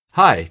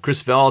Hi,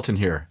 Chris Valentin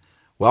here.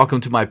 Welcome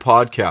to my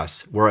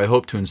podcast, where I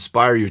hope to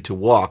inspire you to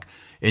walk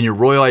in your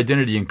royal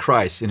identity in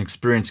Christ and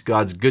experience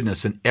God's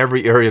goodness in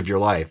every area of your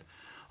life.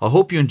 I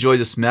hope you enjoy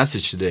this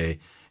message today,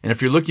 and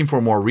if you're looking for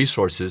more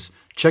resources,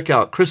 check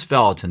out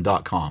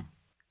chrisvalentin.com.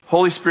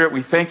 Holy Spirit,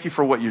 we thank you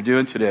for what you're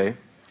doing today.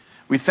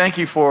 We thank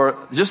you for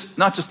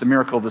not just the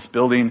miracle of this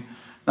building,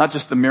 not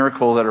just the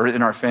miracle that are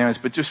in our families,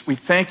 but we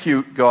thank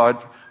you,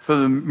 God, for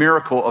the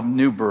miracle of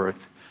new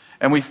birth.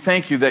 And we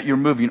thank you that you're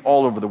moving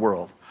all over the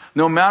world.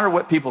 No matter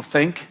what people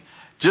think,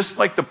 just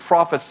like the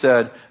prophet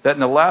said, that in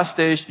the last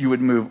days you would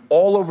move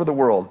all over the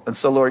world. And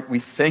so, Lord, we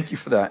thank you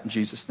for that in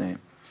Jesus' name.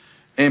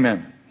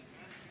 Amen.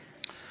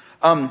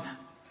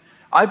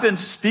 I've been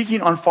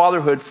speaking on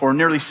fatherhood for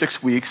nearly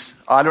 6 weeks.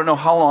 I don't know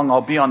how long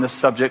I'll be on this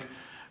subject,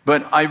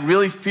 but I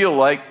really feel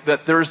like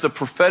that there's a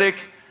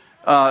prophetic,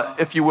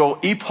 if you will,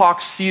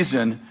 epoch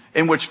season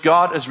in which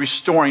God is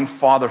restoring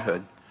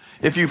fatherhood.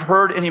 If you've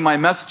heard any of my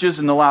messages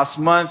in the last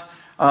month,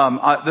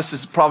 this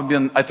has probably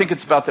been, I think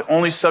it's about the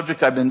only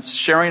subject I've been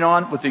sharing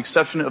on, with the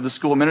exception of the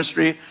school of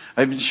ministry.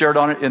 I've shared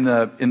on it in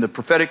the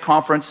prophetic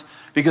conference,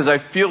 because I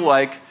feel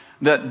like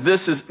that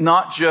this is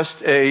not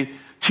just a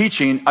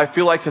teaching. I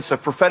feel like it's a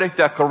prophetic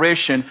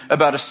declaration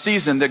about a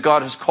season that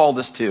God has called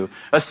us to.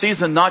 A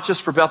season not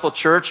just for Bethel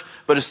Church,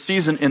 but a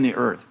season in the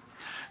earth.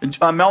 In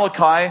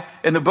Malachi,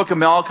 in the book of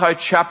Malachi,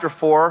 chapter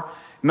 4,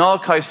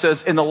 Malachi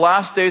says, in the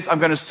last days, I'm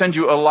going to send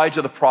you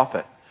Elijah the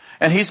prophet.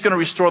 And he's going to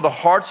restore the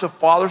hearts of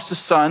fathers to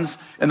sons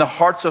and the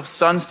hearts of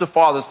sons to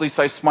fathers, lest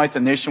I smite the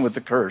nation with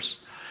the curse.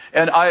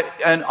 And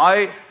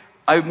I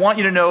want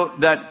you to know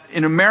that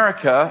in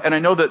America, and I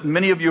know that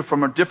many of you are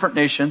from different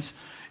nations,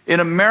 in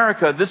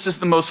America, this is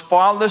the most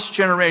fatherless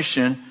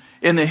generation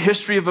in the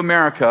history of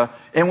America,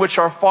 in which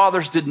our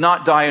fathers did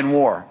not die in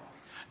war.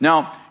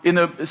 Now, in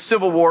the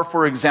Civil War,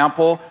 for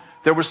example,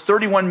 there was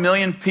 31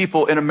 million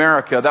people in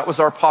America. That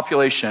was our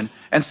population.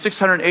 And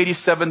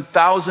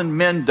 687,000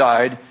 men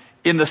died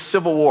in the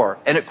Civil War.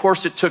 And of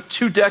course, it took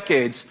 2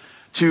 decades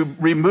to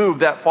remove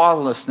that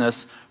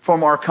fatherlessness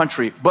from our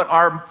country. But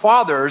our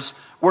fathers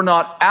were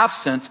not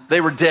absent, they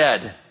were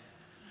dead.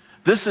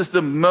 This is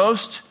the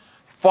most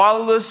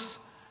fatherless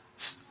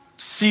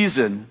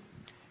season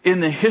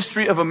in the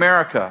history of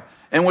America,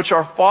 in which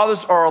our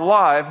fathers are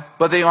alive,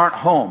 but they aren't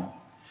home.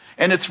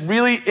 And it's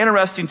really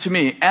interesting to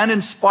me and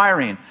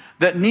inspiring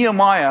that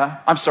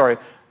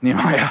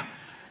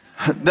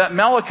that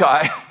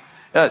Malachi,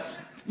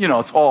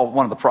 it's all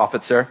one of the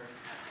prophets there.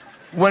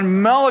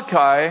 When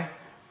Malachi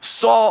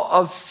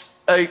saw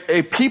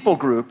a people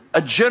group,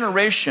 a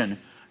generation,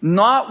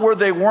 not where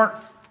there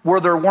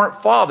weren't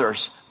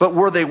fathers, but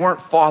where they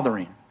weren't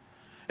fathering.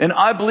 And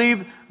I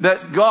believe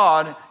that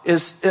God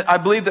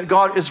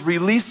is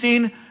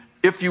releasing,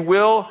 if you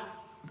will,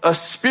 a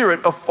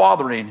spirit of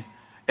fathering,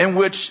 in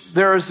which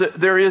there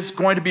is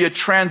going to be a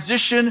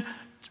transition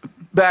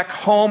back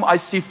home. I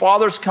see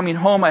fathers coming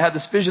home. I had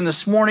this vision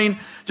this morning.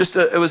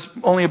 It was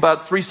only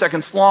about 3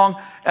 seconds long.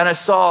 And I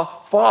saw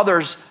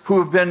fathers who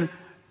have been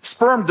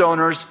sperm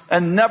donors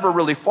and never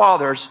really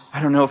fathers. I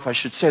don't know if I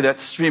should say that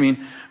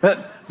streaming,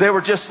 but they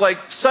were just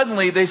like,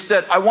 suddenly they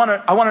said, I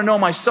want to know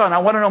my son. I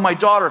want to know my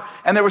daughter.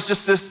 And there was a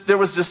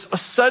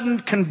sudden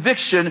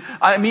conviction.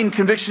 I mean,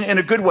 conviction in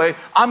a good way.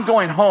 I'm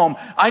going home.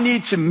 I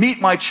need to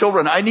meet my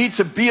children. I need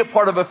to be a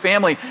part of a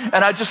family.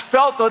 And I just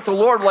felt that the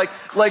Lord,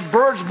 like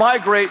birds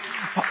migrate,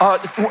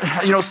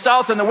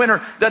 south in the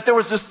winter, that there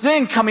was this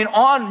thing coming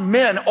on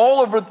men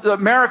all over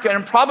America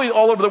and probably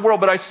all over the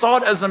world. But I saw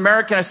it as an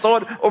American. I saw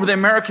it over the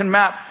American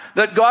map,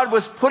 that God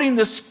was putting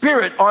this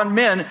spirit on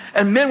men,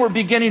 and men were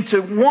beginning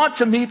to want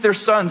to meet their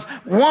sons,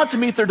 want to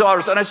meet their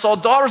daughters. And I saw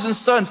daughters and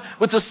sons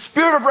with the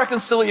spirit of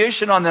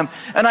reconciliation on them.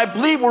 And I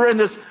believe we're in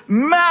this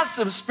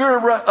massive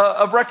spirit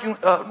of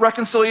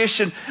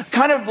reconciliation,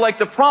 kind of like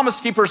the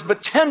Promise Keepers,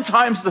 but 10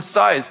 times the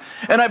size.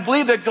 And I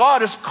believe that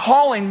God is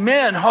calling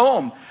men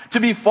home to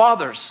be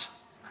fathers.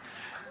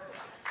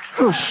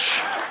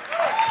 Whoosh.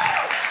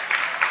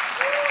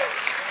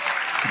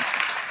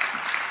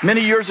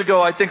 Many years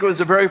ago, I think it was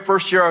the very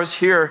first year I was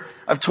here,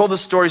 I've told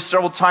this story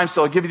several times,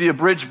 so I'll give you the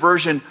abridged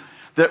version,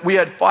 that we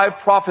had 5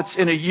 prophets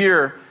in a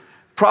year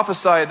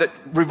prophesy that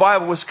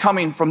revival was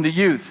coming from the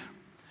youth.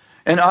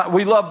 And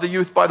we love the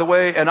youth, by the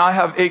way, and I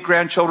have 8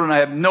 grandchildren. I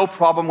have no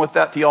problem with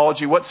that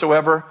theology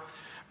whatsoever.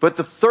 But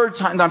the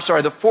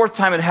 4th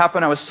time it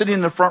happened, I was sitting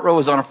in the front row. It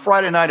was on a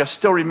Friday night. I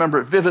still remember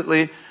it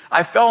vividly.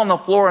 I fell on the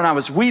floor and I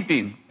was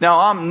weeping. Now,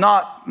 I'm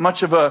not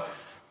much of a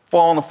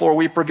fall on the floor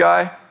weeper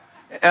guy.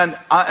 And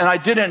I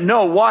didn't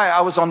know why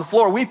I was on the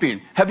floor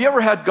weeping. Have you ever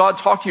had God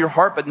talk to your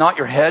heart but not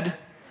your head?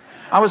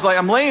 I was like,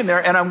 I'm laying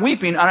there and I'm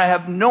weeping and I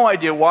have no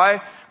idea why.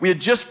 We had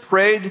just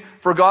prayed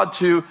for God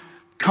to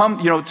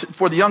come,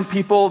 for the young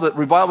people, that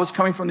revival was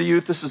coming from the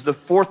youth. This is the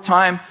 4th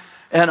time.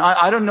 And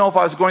I don't know if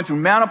I was going through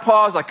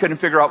menopause. I couldn't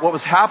figure out what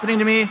was happening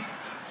to me.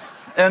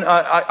 And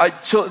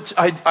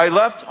I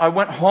left. I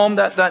went home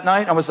that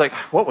night. I was like,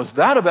 what was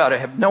that about? I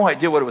have no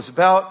idea what it was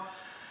about.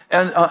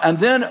 And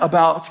then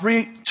about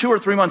 2 or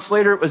 3 months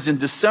later, it was in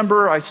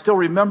December. I still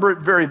remember it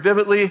very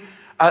vividly.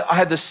 I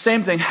had the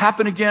same thing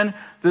happen again.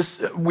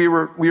 We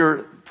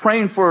were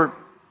praying for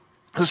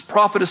this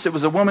prophetess. It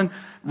was a woman,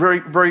 very,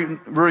 very,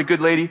 very good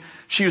lady.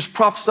 She was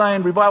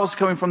prophesying, revivals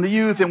coming from the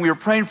youth, and we were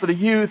praying for the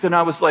youth. And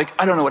I was like,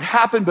 I don't know what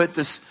happened, but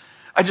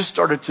I just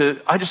started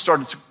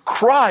to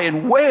cry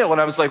and wail.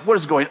 And I was like, what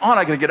is going on?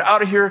 I got to get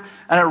out of here.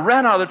 And I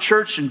ran out of the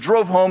church and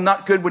drove home.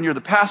 Not good when you're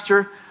the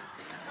pastor.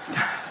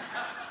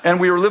 And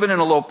we were living in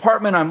a low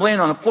apartment. I'm laying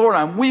on the floor and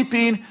I'm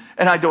weeping.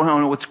 And I don't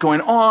know what's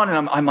going on.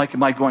 And I'm like,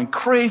 am I going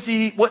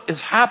crazy? What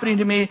is happening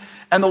to me?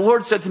 And the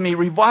Lord said to me,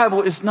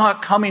 revival is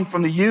not coming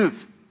from the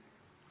youth.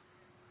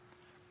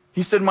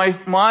 He said,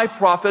 my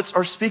prophets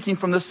are speaking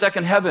from the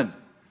second heaven.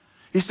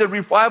 He said,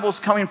 revival is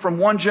coming from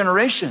one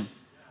generation.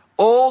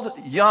 Old,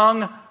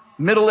 young,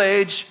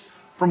 middle-aged,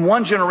 from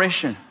one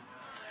generation.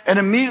 And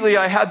immediately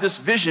I had this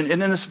vision.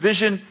 And in this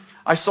vision,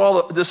 I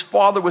saw this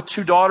father with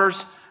 2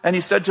 daughters. And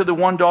he said to the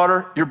one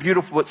daughter, you're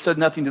beautiful, but said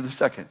nothing to the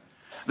second.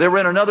 They were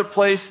in another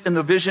place in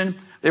the vision.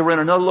 They were in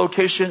another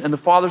location. And the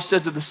father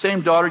said to the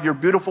same daughter, you're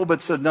beautiful,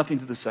 but said nothing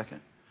to the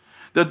second.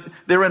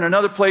 They were in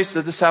another place.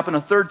 That this happened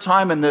a third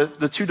time. And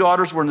the 2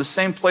 daughters were in the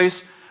same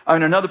place,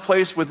 in another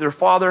place with their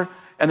father.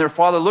 And their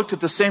father looked at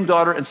the same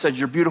daughter and said,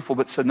 you're beautiful,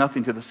 but said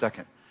nothing to the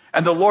second.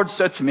 And the Lord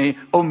said to me,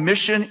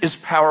 omission is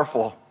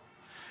powerful.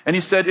 And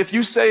he said, if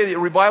you say that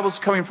revival is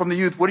coming from the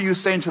youth, what are you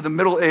saying to the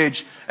middle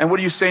age? And what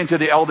are you saying to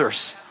the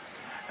elders?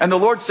 And the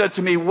Lord said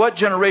to me, what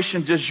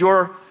generation does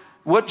your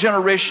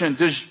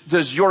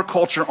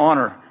culture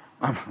honor?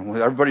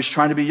 Everybody's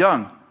trying to be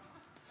young.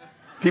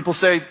 People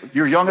say,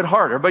 you're young at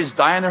heart. Everybody's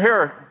dyeing their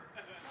hair.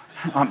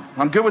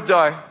 I'm good with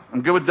dye.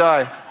 I'm good with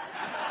dye.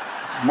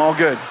 I'm all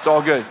good. It's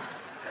all good.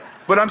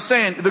 But I'm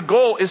saying the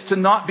goal is to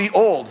not be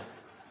old.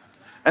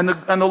 And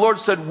the Lord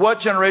said, what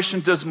generation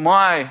does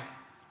my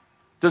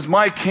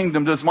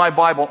kingdom, does my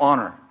Bible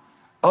honor?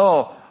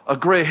 Oh, a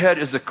gray head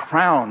is a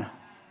crown.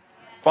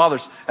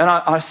 Fathers. And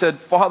I said,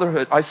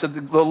 fatherhood. I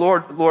said, the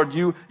Lord,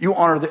 you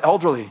honor the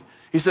elderly.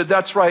 He said,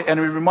 that's right. And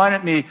it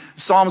reminded me,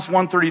 Psalms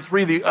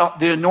 133,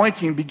 the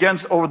anointing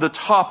begins over the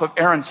top of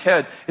Aaron's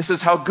head. It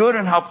says, how good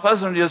and how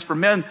pleasant it is for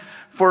men,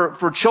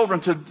 for children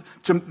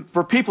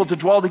for people to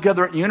dwell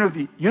together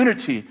in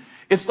unity.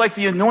 It's like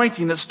the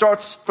anointing that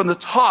starts from the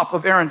top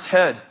of Aaron's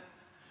head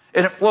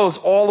and it flows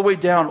all the way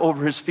down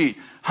over his feet.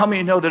 How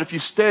many know that if you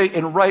stay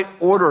in right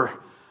order,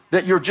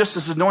 that you're just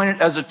as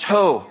anointed as a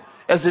toe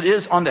as it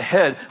is on the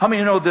head? How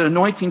many know that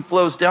anointing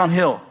flows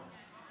downhill?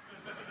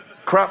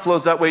 Crap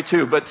flows that way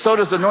too, but so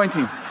does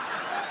anointing.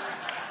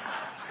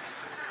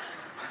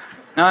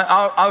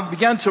 Now, I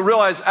began to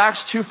realize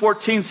Acts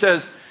 2:14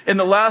 says, in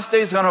the last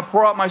days I'm going to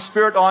pour out my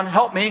spirit on,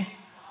 help me,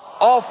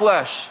 all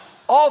flesh.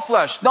 All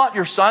flesh, not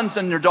your sons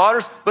and your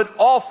daughters, but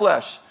all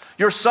flesh.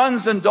 Your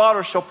sons and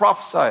daughters shall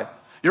prophesy.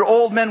 Your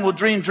old men will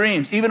dream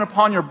dreams. Even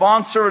upon your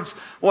bondservants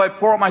will I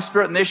pour out my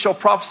spirit and they shall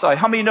prophesy.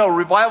 How many know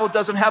revival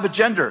doesn't have a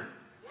gender?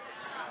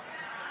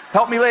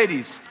 Help me,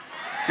 ladies.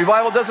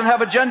 Revival doesn't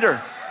have a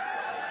gender.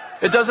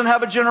 It doesn't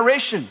have a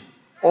generation,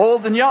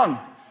 old and young.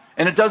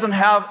 And it doesn't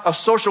have a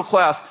social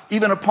class,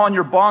 even upon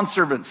your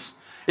bondservants.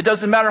 It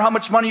doesn't matter how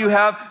much money you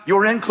have,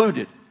 you're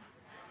included.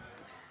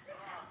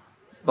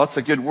 That's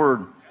a good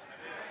word.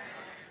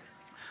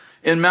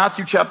 In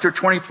Matthew chapter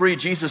 23,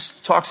 Jesus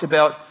talks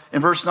about,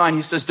 in verse 9,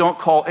 he says, don't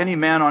call any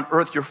man on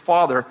earth your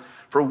father,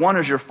 for one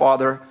is your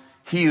father,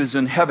 he who is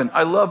in heaven.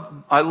 I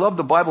love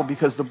the Bible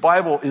because the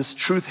Bible is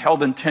truth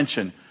held in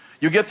tension.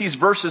 You get these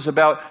verses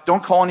about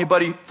don't call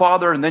anybody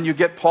father, and then you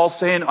get Paul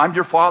saying, I'm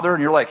your father,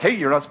 and you're like, hey,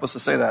 you're not supposed to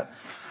say that.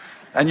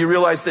 And you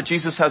realize that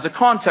Jesus has a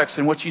context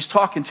in which he's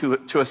talking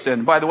to us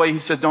in. By the way, he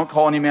says, don't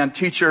call any man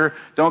teacher,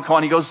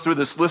 he goes through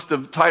this list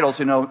of titles,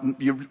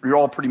 you're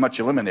all pretty much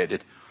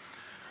eliminated.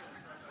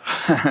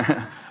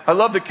 I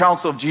love the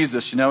counsel of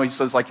Jesus. He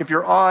says, like, if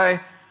your eye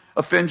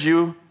offends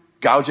you,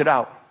 gouge it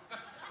out.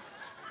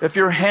 If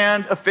your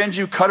hand offends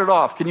you, cut it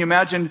off. Can you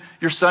imagine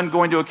your son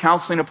going to a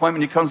counseling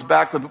appointment? He comes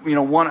back with,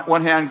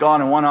 one hand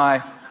gone and one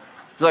eye.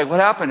 He's like,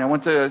 what happened? I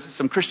went to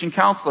some Christian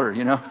counselor,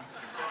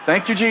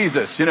 Thank you,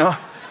 Jesus,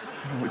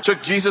 We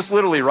took Jesus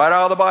literally right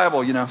out of the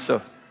Bible,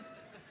 so.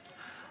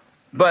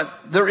 But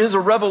there is a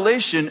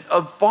revelation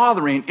of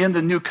fathering in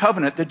the new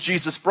covenant that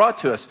Jesus brought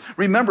to us.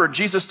 Remember,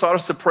 Jesus taught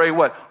us to pray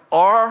what?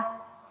 Our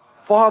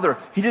Father.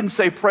 He didn't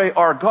say pray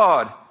our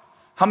God.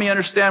 How many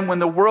understand when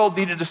the world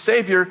needed a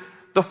Savior,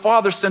 the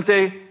Father sent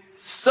a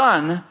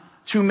Son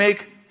to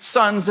make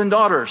sons and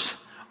daughters?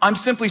 I'm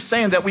simply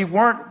saying that we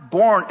weren't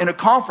born in a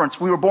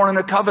conference. We were born in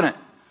a covenant.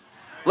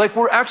 Like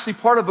we're actually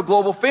part of a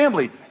global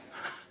family.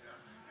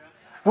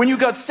 When you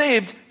got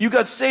saved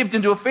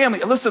into a family.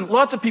 Listen,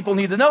 lots of people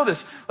need to know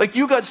this. Like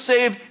you got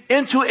saved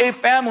into a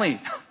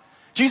family.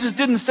 Jesus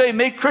didn't say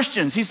make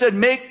Christians. He said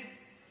make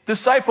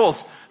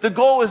disciples. The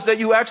goal is that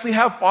you actually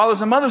have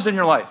fathers and mothers in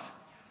your life.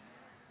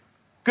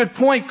 Good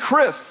point,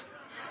 Chris.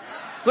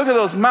 Look at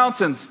those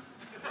mountains.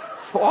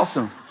 It's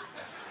awesome.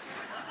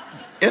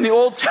 In the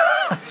Old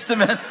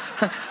Testament,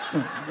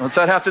 what's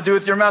that have to do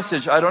with your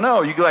message? I don't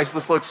know. You guys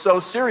just look so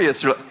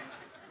serious.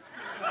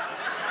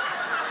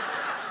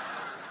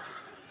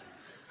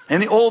 In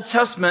the Old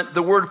Testament,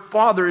 the word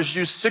Father is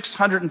used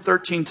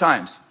 613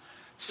 times.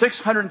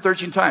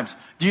 613 times.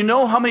 Do you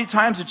know how many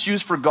times it's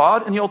used for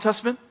God in the Old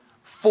Testament?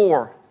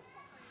 4.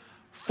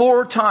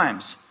 4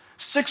 times.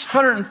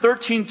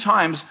 613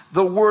 times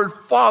the word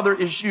Father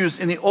is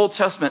used in the Old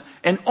Testament,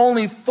 and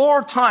only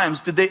 4 times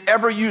did they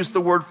ever use the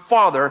word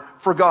Father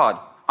for God.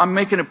 I'm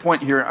making a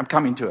point here. I'm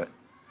coming to it.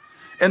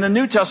 In the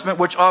New Testament,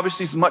 which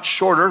obviously is much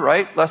shorter,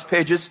 right? Less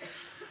pages,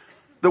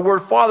 the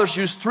word Father is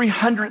used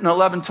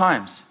 311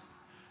 times.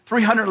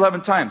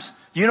 311 times.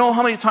 You know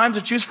how many times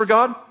it's used for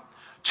God?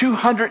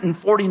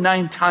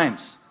 249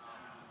 times.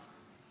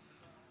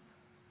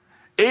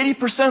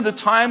 80% of the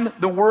time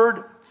the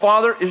word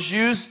Father is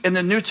used in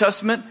the New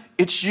Testament,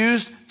 it's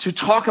used to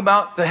talk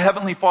about the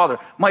Heavenly Father.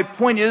 My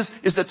point is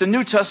that the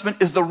New Testament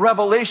is the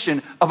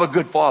revelation of a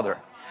good Father.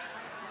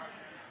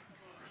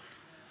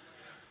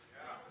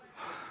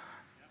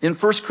 In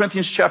 1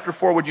 Corinthians chapter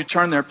 4, would you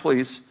turn there,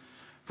 please?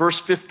 Verse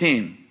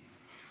 15.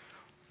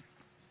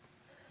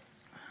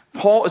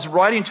 Paul is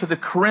writing to the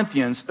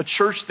Corinthians, a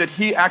church that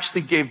he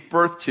actually gave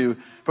birth to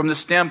from the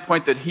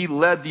standpoint that he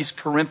led these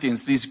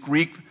Corinthians, these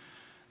Greek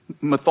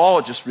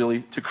mythologists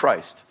really, to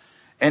Christ.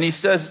 And he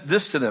says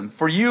this to them: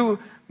 for you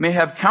may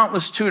have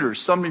countless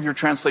tutors, some of your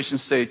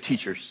translations say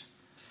teachers,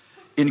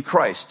 in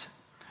Christ,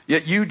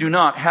 yet you do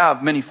not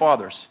have many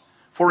fathers.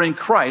 For in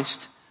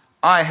Christ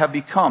I have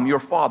become your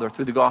father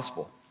through the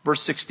gospel.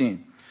 Verse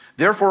 16.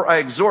 Therefore I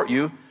exhort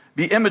you,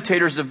 be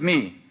imitators of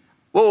me.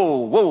 Whoa,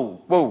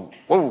 whoa, whoa,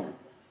 whoa,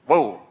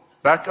 whoa.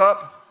 Back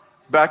up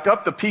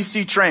the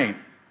PC train.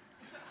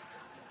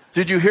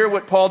 Did you hear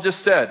what Paul just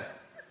said?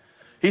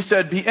 He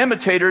said, be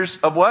imitators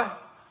of what?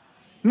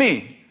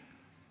 Me.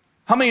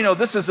 How many know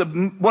this is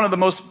one of the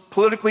most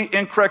politically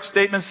incorrect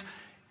statements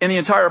in the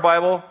entire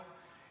Bible?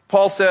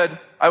 Paul said,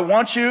 I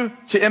want you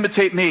to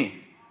imitate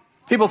me.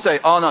 People say,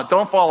 oh no,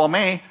 don't follow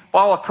me,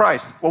 follow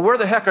Christ. Well, where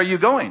the heck are you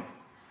going?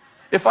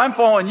 If I'm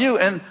following you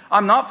and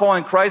I'm not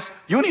following Christ,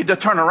 you need to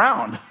turn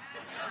around.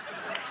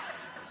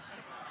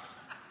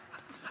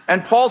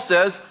 And Paul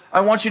says,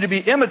 I want you to be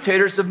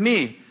imitators of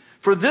me.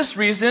 For this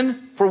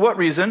reason, for what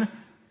reason?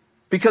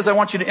 Because I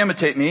want you to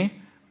imitate me.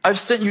 I've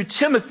sent you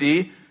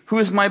Timothy, who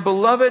is my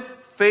beloved,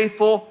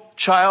 faithful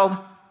child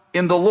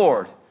in the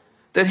Lord,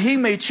 that he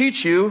may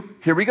teach you,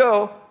 here we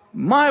go,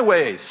 my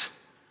ways,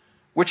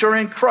 which are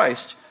in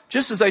Christ,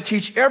 just as I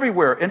teach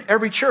everywhere in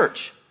every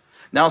church.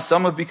 Now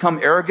some have become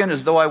arrogant,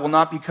 as though I will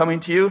not be coming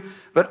to you,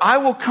 but I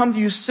will come to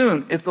you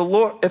soon, if the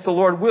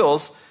Lord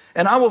wills,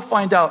 and I will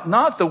find out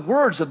not the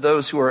words of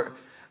those who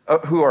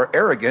are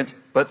arrogant,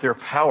 but their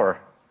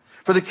power.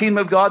 For the kingdom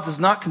of God does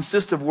not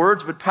consist of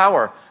words, but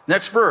power.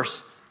 Next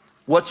verse.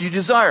 What do you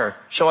desire?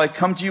 Shall I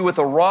come to you with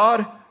a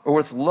rod or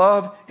with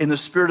love in the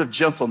spirit of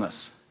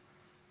gentleness?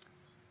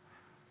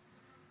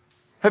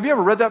 Have you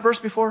ever read that verse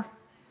before?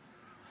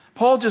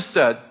 Paul just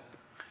said,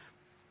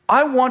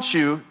 I want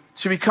you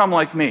to become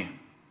like me.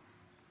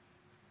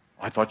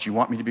 I thought you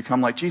want me to become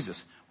like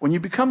Jesus. When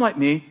you become like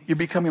me, you're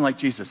becoming like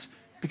Jesus,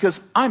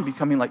 because I'm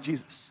becoming like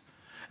Jesus.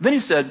 Then he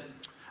said,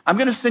 I'm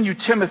going to send you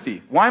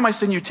Timothy. Why am I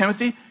sending you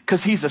Timothy?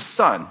 Because he's a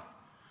son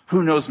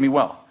who knows me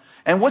well.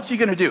 And what's he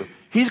going to do?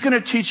 He's going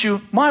to teach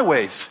you my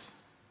ways.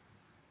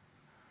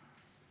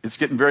 It's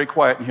getting very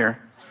quiet in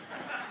here.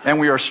 And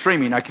we are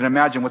streaming. I can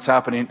imagine what's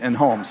happening in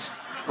homes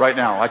right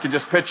now. I can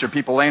just picture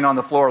people laying on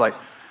the floor like,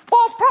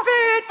 false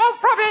prophet, false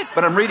prophet.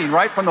 But I'm reading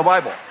right from the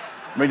Bible.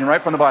 I'm reading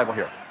right from the Bible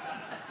here.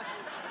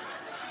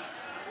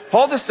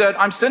 Paul just said,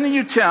 I'm sending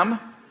you Tim.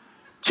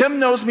 Tim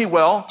knows me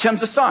well.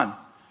 Tim's a son.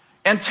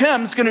 And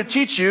Tim's going to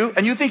teach you,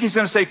 and you think he's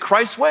going to say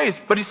Christ's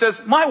ways, but he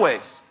says my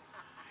ways.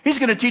 He's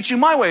going to teach you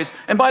my ways.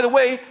 And by the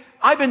way,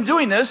 I've been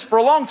doing this for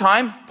a long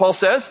time, Paul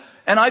says,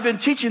 and I've been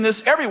teaching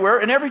this everywhere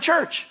in every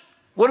church.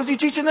 What is he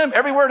teaching them?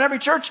 Everywhere in every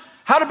church?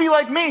 How to be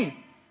like me.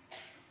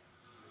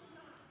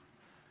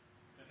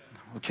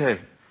 Okay.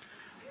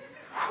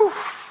 Whew.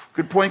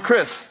 Good point,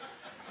 Chris.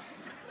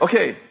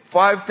 Okay,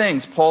 5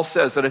 things Paul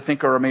says that I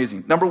think are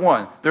amazing. Number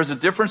 1, there's a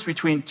difference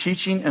between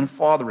teaching and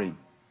fathering.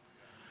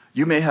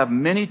 You may have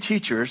many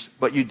teachers,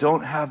 but you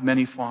don't have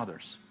many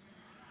fathers.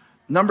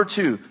 Number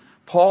 2,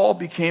 Paul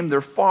became their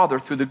father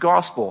through the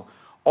gospel.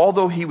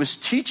 Although he was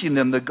teaching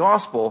them the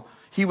gospel,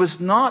 he was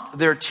not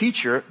their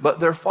teacher, but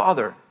their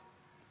father.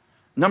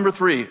 Number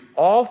 3,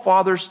 all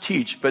fathers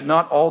teach, but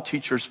not all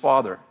teachers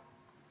father.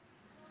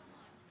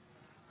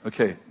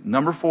 Okay,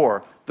 number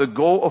 4, the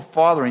goal of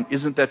fathering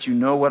isn't that you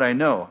know what I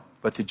know,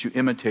 but that you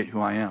imitate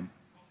who I am.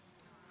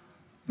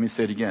 Let me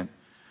say it again.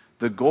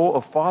 The goal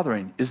of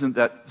fathering isn't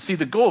that, see,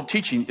 the goal of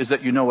teaching is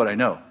that you know what I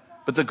know,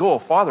 but the goal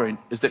of fathering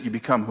is that you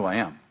become who I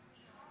am.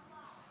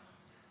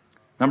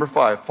 Number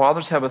 5,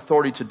 fathers have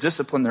authority to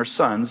discipline their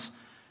sons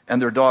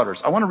and their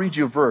daughters. I want to read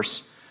you a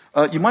verse.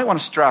 You might want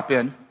to strap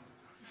in.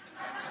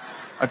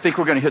 I think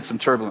we're going to hit some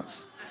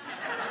turbulence.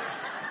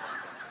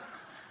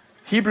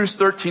 Hebrews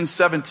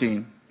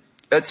 13:17.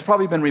 It's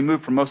probably been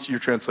removed from most of your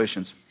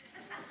translations.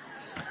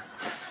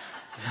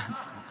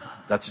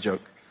 That's a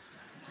joke.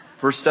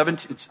 Verse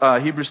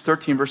 17, Hebrews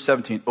 13, verse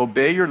 17.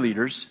 Obey your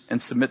leaders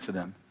and submit to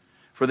them,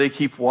 for they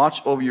keep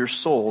watch over your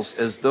souls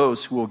as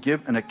those who will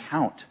give an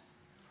account.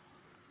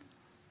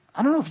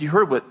 I don't know if you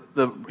heard what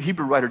the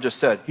Hebrew writer just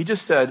said. He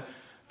just said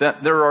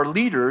that there are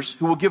leaders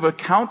who will give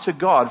account to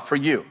God for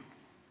you.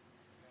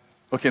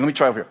 Okay, let me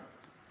try over here.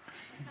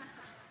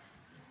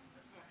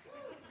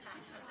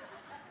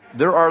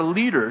 There are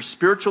leaders,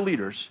 spiritual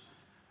leaders,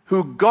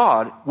 who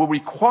God will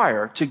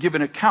require to give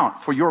an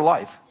account for your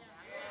life.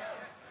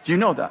 Do you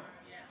know that?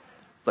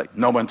 Like,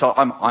 no one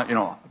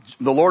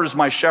the Lord is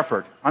my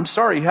shepherd. I'm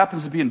sorry, he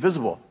happens to be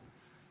invisible.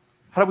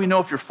 How do we know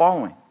if you're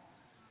following?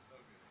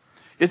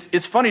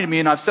 It's funny to me,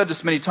 and I've said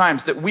this many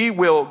times, that we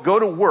will go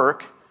to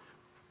work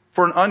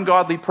for an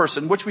ungodly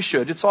person, which we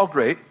should. It's all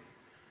great.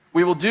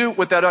 We will do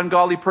what that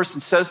ungodly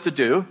person says to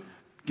do.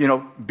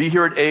 Be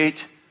here at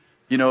 8.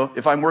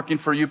 If I'm working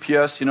for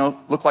UPS,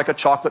 look like a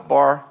chocolate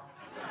bar.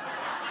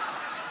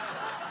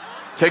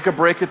 Take a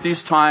break at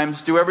these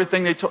times. Do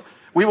everything they told.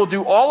 We will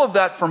do all of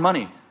that for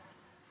money.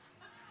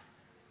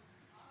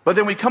 But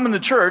then we come in the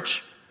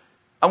church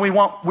and we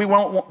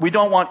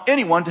don't want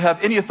anyone to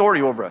have any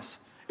authority over us.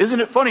 Isn't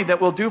it funny that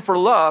we'll do for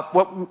love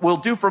what we'll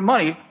do for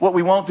money, what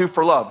we won't do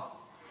for love?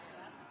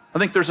 I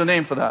think there's a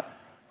name for that.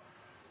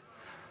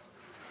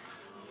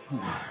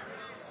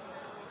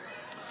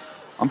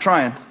 I'm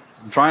trying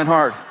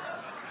hard.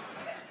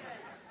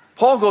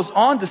 Paul goes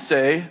on to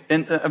say,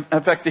 in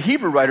fact, the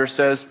Hebrew writer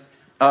says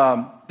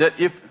that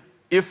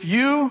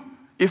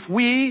if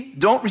we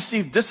don't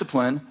receive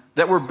discipline,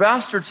 that we're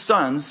bastard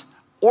sons,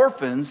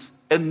 orphans,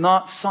 and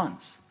not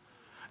sons.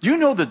 Do you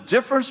know the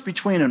difference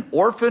between an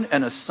orphan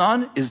and a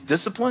son is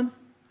discipline?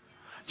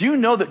 Do you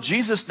know that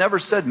Jesus never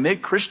said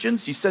make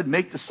Christians? He said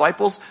make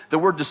disciples. The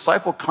word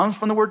disciple comes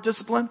from the word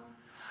discipline.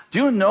 Do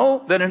you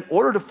know that in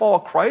order to follow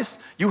Christ,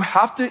 you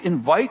have to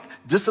invite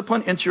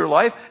discipline into your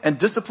life, and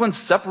discipline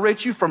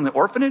separates you from the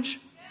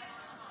orphanage?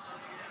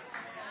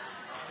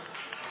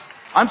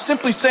 I'm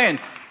simply saying,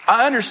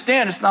 I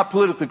understand it's not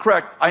politically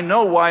correct. I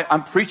know why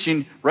I'm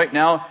preaching right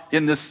now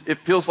in this, it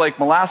feels like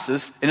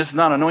molasses, and it's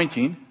not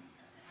anointing.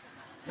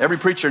 Every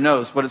preacher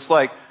knows what it's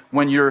like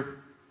when you're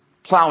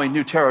plowing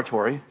new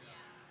territory.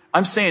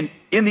 I'm saying,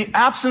 in the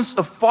absence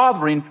of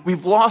fathering,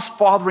 we've lost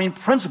fathering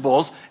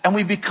principles, and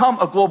we become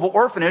a global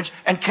orphanage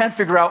and can't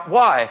figure out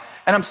why.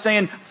 And I'm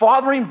saying,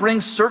 fathering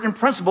brings certain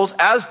principles,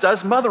 as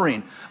does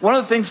mothering. One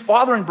of the things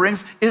fathering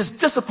brings is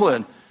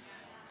discipline.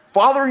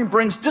 Fathering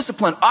brings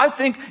discipline. I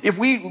think if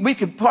we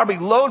could probably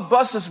load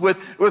buses with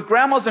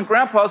grandmas and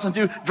grandpas and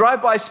do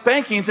drive-by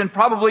spankings, and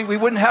probably we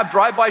wouldn't have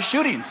drive-by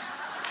shootings.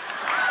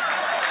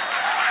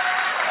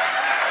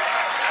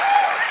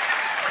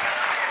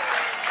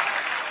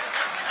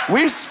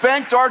 We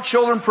spanked our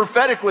children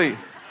prophetically.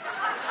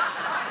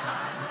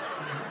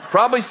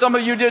 Probably some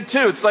of you did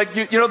too. It's like,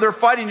 they're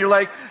fighting. You're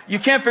like, you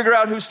can't figure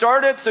out who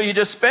started it, so you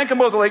just spank them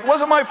both. They're like, it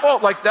wasn't my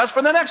fault. Like, that's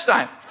for the next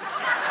time.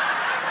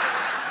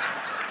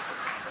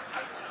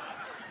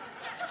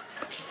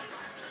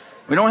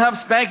 We don't have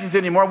spankings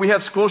anymore. We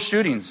have school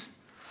shootings.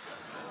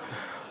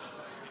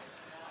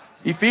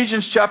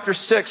 Ephesians chapter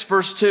 6,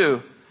 verse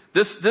 2.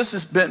 This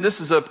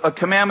is a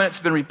commandment. It's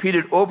been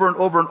repeated over and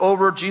over and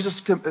over.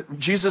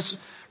 Jesus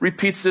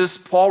repeats this.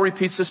 Paul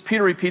repeats this.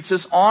 Peter repeats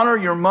this. Honor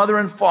your mother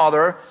and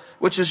father,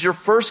 which is your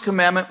first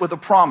commandment with a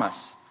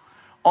promise.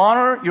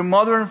 Honor your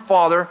mother and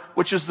father,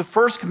 which is the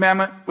first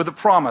commandment with a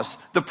promise.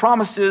 The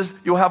promise is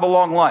you'll have a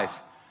long life.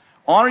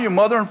 Honor your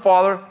mother and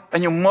father,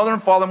 and your mother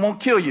and father won't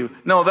kill you.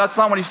 No, that's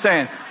not what he's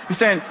saying. He's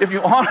saying, if you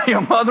honor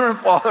your mother and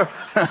father,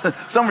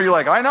 some of you are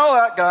like, I know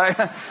that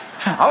guy.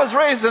 I was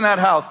raised in that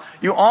house.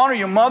 You honor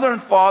your mother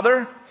and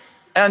father,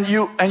 and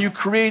you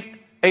create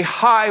a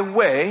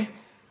highway.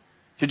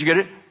 Did you get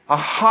it? A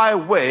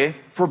highway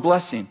for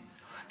blessing.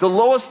 The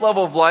lowest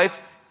level of life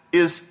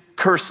is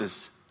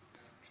curses.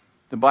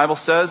 The Bible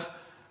says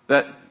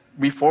that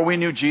before we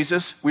knew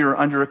Jesus, we were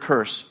under a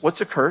curse.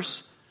 What's a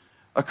curse?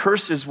 A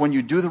curse is when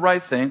you do the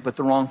right thing, but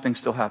the wrong thing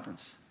still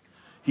happens.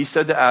 He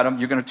said to Adam,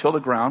 you're going to till the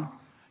ground,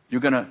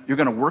 you're going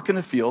to work in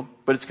the field,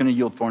 but it's going to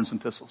yield thorns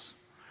and thistles.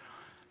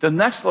 The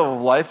next level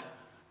of life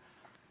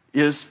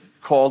is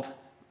called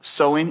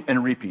sowing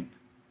and reaping.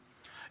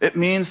 It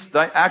means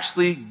that I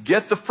actually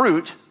get the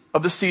fruit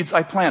of the seeds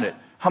I planted.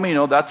 How many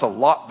know that's a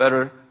lot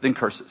better than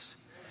curses?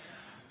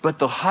 But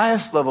the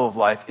highest level of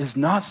life is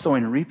not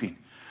sowing and reaping.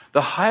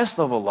 The highest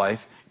level of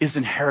life is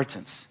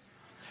inheritance.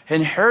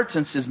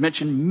 Inheritance is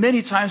mentioned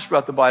many times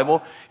throughout the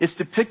Bible. It's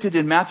depicted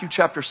in Matthew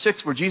chapter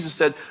 6, where Jesus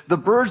said, the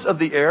birds of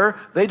the air,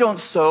 they don't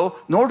sow,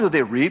 nor do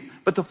they reap,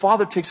 but the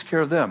Father takes care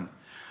of them.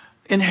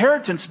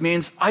 Inheritance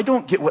means I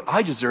don't get what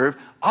I deserve.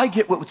 I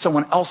get what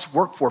someone else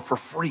worked for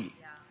free.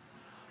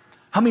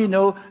 How many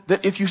know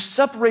that if you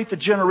separate the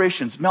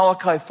generations,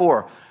 Malachi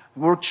 4,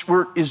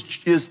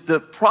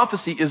 the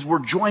prophecy is we're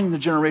joining the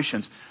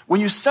generations.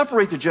 When you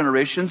separate the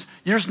generations,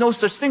 there's no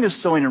such thing as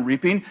sowing and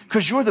reaping,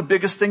 because you're the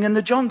biggest thing in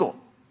the jungle.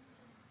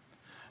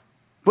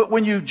 But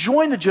when you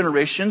join the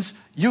generations,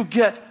 you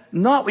get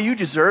not what you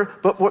deserve,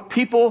 but what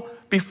people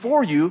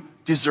before you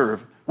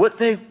deserve, what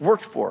they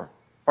worked for.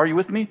 Are you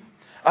with me?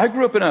 I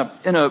grew up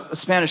in a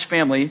Spanish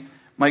family.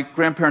 My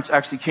grandparents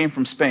actually came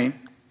from Spain.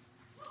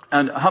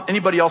 And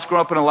anybody else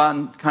grown up in a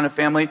Latin kind of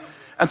family?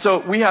 And so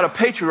we had a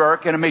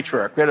patriarch and a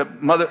matriarch. We had a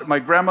mother, my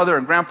grandmother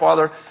and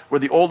grandfather were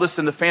the oldest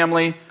in the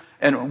family,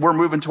 and we're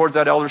moving towards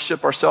that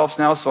eldership ourselves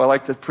now, so I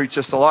like to preach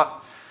this a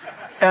lot.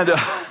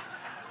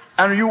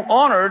 And you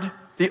honored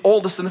the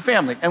oldest in the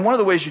family. And one of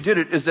the ways you did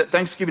it is that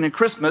Thanksgiving and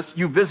Christmas,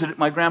 you visited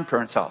my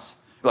grandparents' house.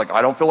 You're like,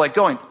 I don't feel like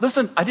going.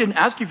 Listen, I didn't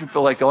ask you if you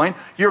feel like going.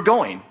 You're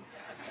going.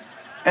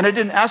 And I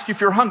didn't ask you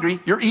if you're hungry.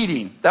 You're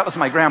eating. That was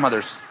my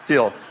grandmother's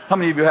deal. How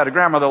many of you had a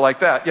grandmother like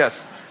that?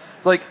 Yes.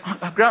 Like,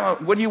 Grandma,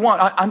 what do you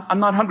want? I'm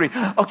not hungry.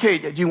 Okay,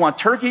 do you want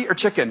turkey or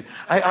chicken?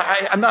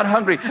 I'm not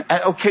hungry.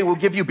 Okay, we'll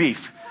give you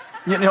beef.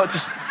 You know,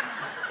 it's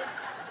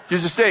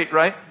just a state,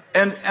 right?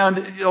 And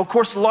of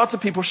course, lots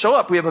of people show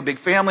up. We have a big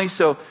family,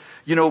 so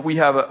you know you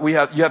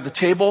have the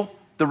table,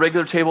 the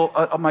regular table.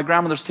 My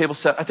grandmother's table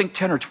set, I think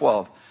 10 or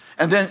 12,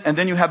 and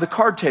then you have the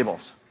card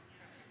tables,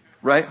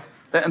 right?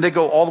 And they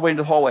go all the way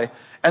into the hallway,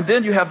 and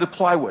then you have the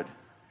plywood.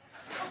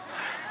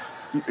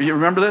 You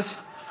remember this?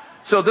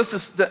 So this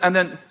is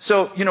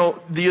so you know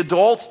the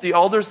adults, the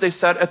elders, they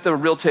sat at the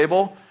real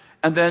table.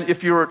 And then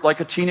if you were like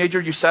a teenager,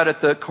 you sat at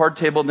the card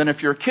table. And then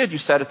if you're a kid, you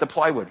sat at the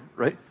plywood,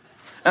 right?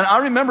 And I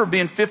remember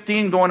being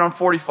 15 going on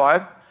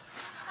 45.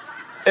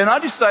 And I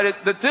decided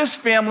that this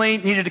family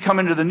needed to come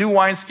into the new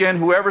wineskin.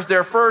 Whoever's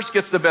there first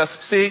gets the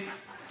best seat.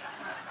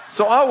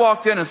 So I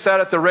walked in and sat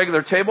at the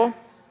regular table.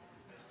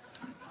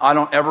 I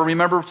don't ever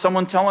remember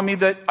someone telling me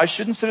that I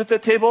shouldn't sit at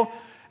that table.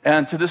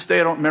 And to this day,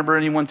 I don't remember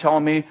anyone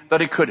telling me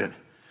that I couldn't.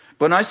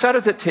 But when I sat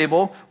at that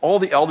table, all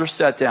the elders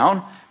sat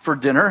down for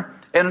dinner.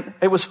 And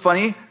it was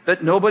funny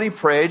that nobody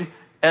prayed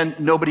and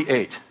nobody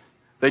ate.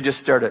 They just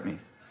stared at me.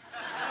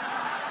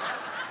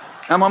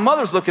 And my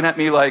mother's looking at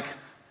me like,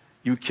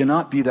 you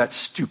cannot be that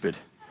stupid.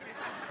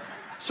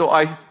 So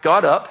I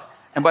got up,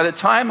 and by the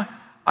time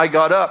I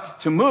got up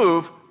to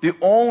move, the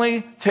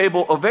only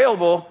table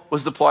available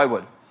was the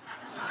plywood.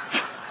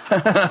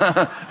 And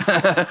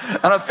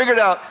I figured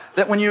out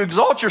that when you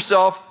exalt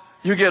yourself,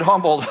 you get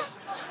humbled.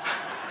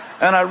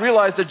 And I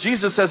realized that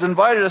Jesus has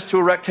invited us to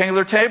a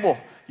rectangular table.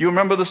 You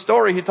remember the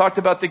story. He talked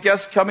about the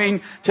guest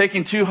coming,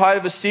 taking too high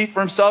of a seat for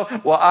himself.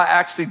 Well, I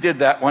actually did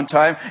that one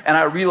time, and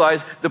I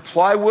realized the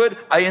plywood,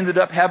 I ended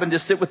up having to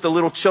sit with the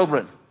little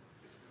children.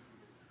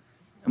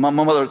 And my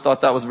mother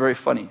thought that was very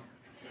funny.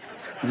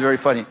 It was very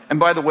funny.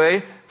 And by the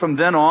way, from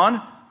then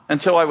on,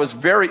 until I was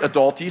very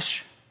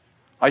adultish,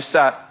 I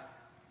sat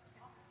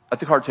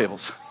at the card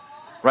tables,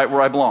 right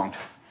where I belonged.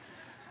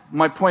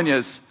 My point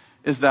is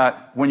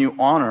that when you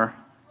honor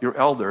your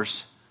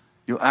elders,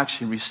 you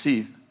actually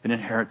receive an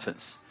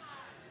inheritance.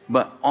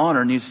 But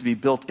honor needs to be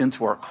built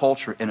into our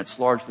culture, and it's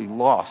largely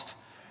lost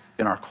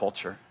in our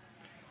culture.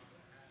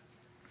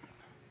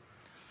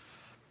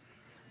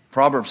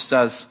 Proverbs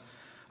says,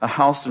 a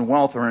house and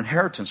wealth are an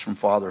inheritance from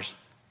fathers.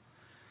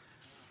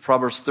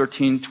 Proverbs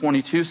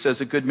 13:22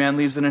 says, a good man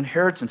leaves an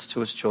inheritance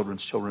to his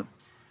children's children.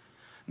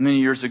 Many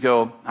years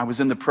ago, I was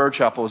in the prayer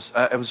chapel.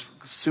 It was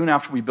soon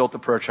after we built the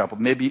prayer chapel,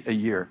 maybe a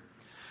year.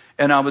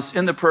 And I was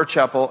in the prayer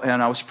chapel,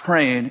 and I was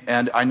praying,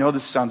 and I know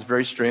this sounds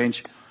very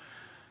strange.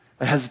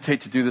 I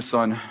hesitate to do this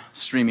on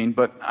streaming,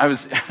 but I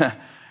was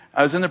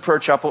in the prayer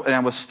chapel, and I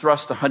was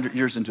thrust 100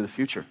 years into the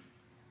future.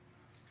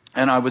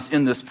 And I was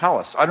in this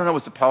palace. I don't know if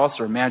it was a palace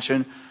or a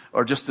mansion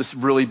or just this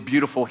really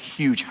beautiful,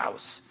 huge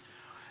house.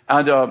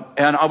 And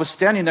I was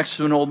standing next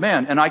to an old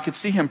man, and I could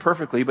see him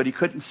perfectly, but he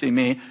couldn't see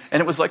me.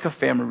 And it was like a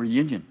family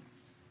reunion.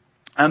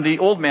 And the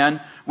old man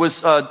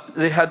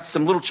they had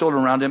some little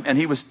children around him, and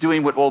he was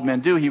doing what old men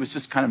do. He was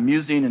just kind of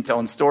musing and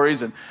telling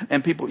stories, and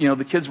people, you know,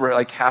 the kids were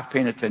like half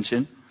paying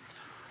attention.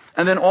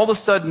 And then all of a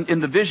sudden,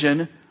 in the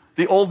vision,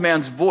 the old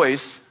man's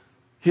voice,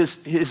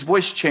 his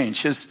voice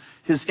changed.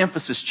 His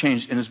emphasis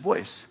changed in his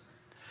voice.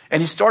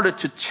 And he started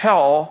to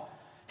tell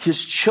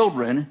his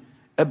children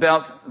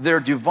about their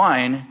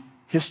divine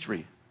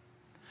history.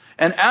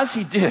 And as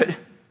he did,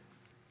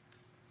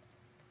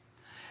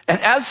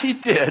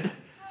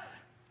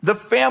 the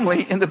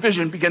family in the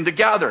vision began to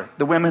gather.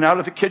 The women out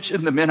of the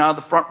kitchen, the men out of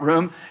the front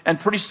room. And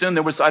pretty soon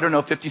there was,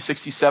 50,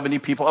 60, 70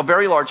 people, a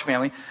very large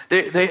family.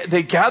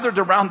 They gathered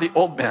around the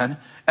old man,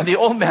 and the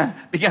old man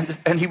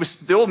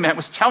the old man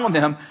was telling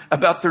them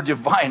about their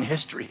divine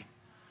history.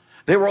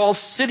 They were all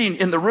sitting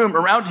in the room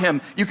around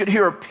him. You could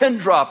hear a pin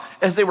drop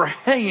as they were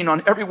hanging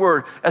on every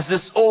word as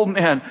this old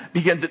man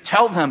began to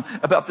tell them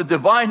about the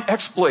divine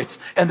exploits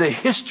and the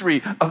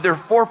history of their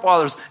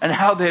forefathers and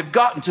how they had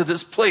gotten to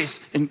this place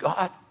in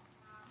God.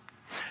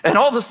 And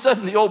all of a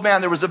sudden, the old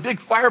man, there was a big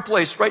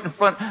fireplace right in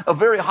front, a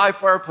very high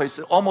fireplace.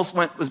 It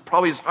was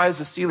probably as high as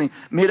the ceiling,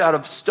 made out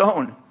of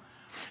stone.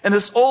 And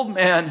this old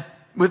man,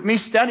 with me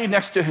standing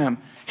next to him,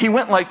 he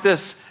went like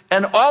this,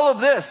 and all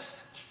of this.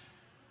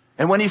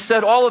 And when he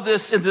said all of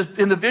this in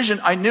the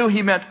vision, I knew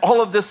he meant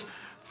all of this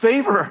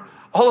favor,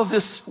 all of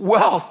this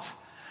wealth,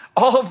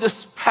 all of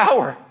this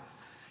power.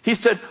 He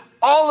said,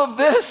 all of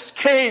this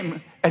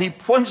came, and he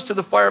points to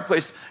the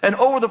fireplace. And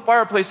over the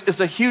fireplace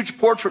is a huge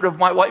portrait of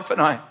my wife and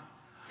I.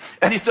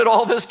 And he said,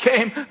 all this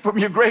came from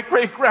your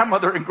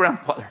great-great-grandmother and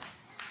grandfather.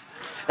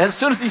 And as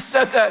soon as he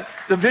said that,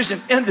 the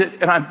vision ended,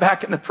 and I'm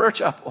back in the prayer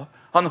chapel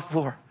on the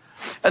floor.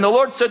 And the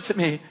Lord said to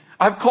me,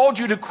 I've called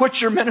you to quit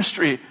your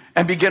ministry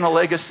and begin a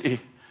legacy.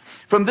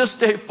 From this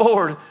day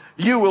forward,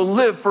 you will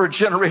live for a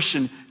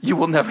generation you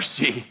will never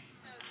see.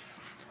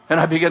 And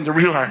I began to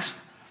realize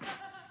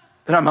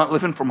that I'm not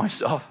living for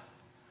myself.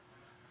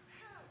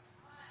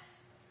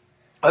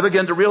 I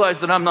began to realize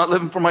that I'm not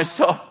living for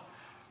myself,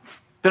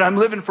 that I'm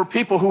living for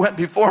people who went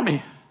before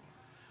me,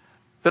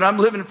 that I'm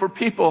living for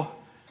people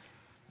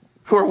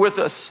who are with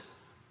us,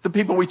 the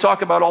people we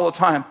talk about all the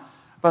time,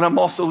 but I'm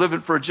also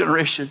living for a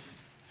generation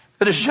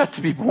that is yet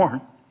to be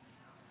born.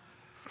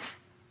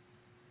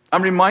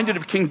 I'm reminded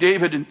of King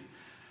David and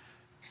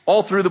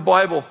all through the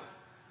Bible.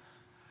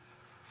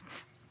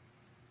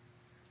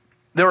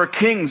 There are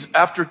kings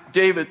after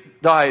David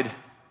died,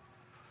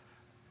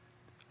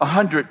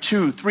 100,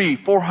 200,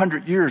 300,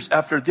 400 years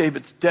after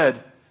David's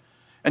dead.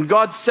 And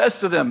God says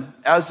to them,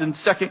 as in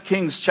 2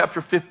 Kings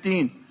chapter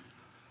 15,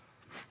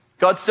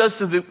 God says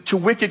to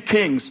wicked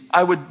kings,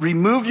 I would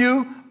remove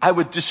you, I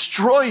would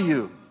destroy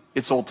you.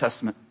 It's Old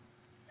Testament.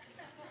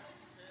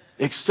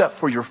 Except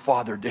for your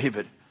father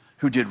David,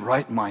 who did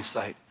right in my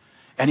sight.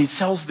 And he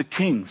tells the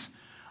kings,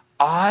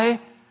 I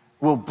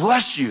will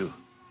bless you,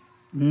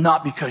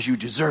 not because you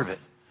deserve it,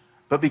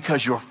 but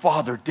because your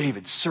father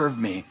David served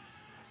me.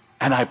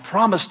 And I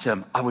promised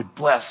him I would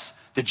bless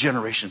the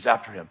generations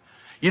after him.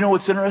 You know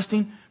what's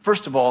interesting?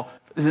 First of all,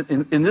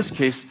 in this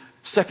case,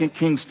 2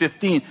 Kings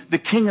 15, the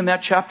king in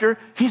that chapter,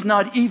 he's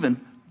not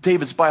even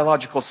David's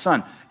biological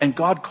son. And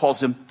God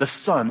calls him the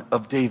son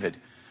of David.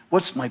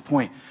 What's my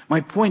point?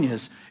 My point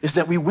is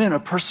that we win a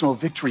personal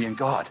victory in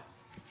God.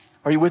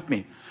 Are you with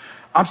me?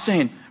 I'm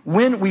saying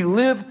when we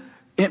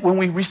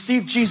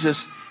receive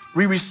Jesus,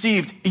 we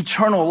received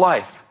eternal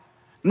life.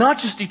 Not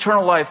just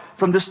eternal life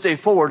from this day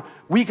forward.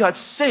 We got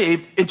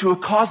saved into a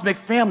cosmic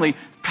family,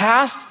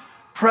 past,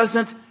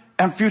 present,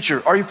 and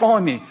future. Are you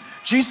following me?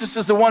 Jesus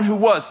is the one who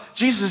was.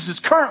 Jesus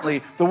is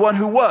currently the one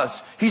who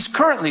was. He's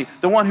currently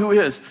the one who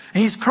is.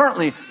 And he's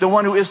currently the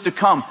one who is to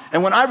come.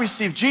 And when I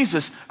received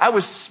Jesus, I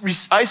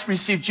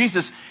received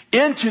Jesus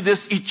into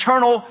this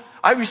eternal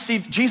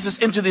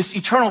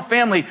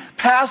family,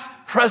 past,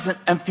 present,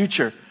 and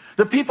future.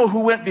 The people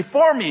who went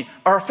before me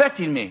are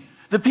affecting me.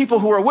 The people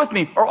who are with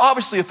me are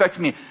obviously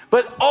affecting me.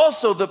 But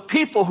also the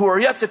people who are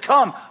yet to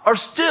come are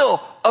still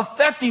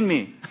affecting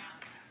me.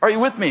 Are you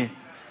with me?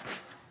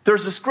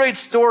 There's this great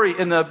story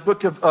in the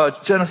book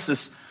of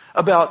Genesis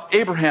about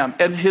Abraham,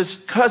 and his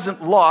cousin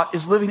Lot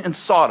is living in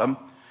Sodom.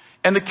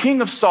 And the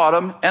king of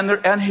Sodom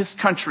and his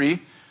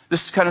country,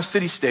 this kind of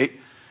city-state,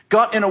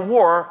 got in a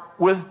war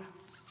with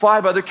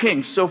 5 other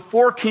kings. So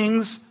 4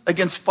 kings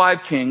against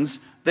 5 kings,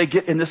 they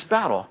get in this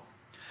battle.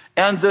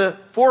 And the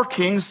 4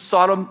 kings,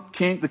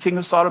 the king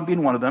of Sodom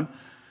being one of them,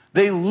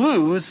 they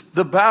lose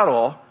the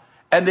battle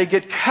and they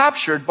get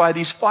captured by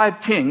these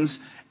 5 kings,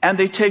 and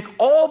they take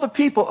all the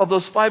people of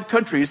those 5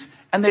 countries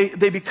and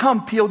they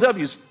become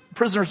POWs,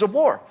 prisoners of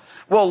war.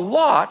 Well,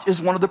 Lot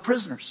is one of the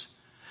prisoners.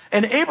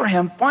 And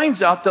Abraham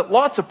finds out that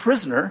Lot's a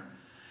prisoner,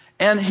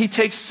 and he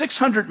takes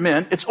 600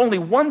 men. It's only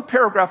one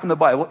paragraph in the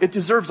Bible. It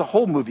deserves a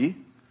whole movie.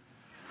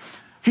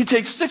 He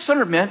takes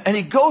 600 men and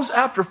he goes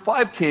after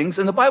 5 kings,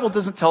 and the Bible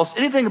doesn't tell us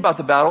anything about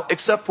the battle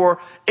except for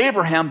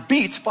Abraham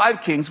beats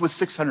 5 kings with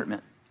 600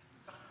 men.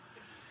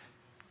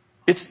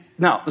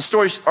 Now, the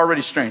story's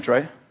already strange,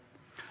 right?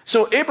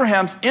 So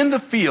Abraham's in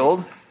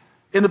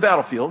the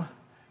battlefield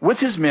with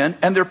his men,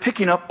 and they're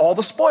picking up all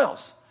the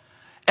spoils.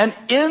 And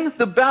in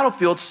the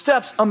battlefield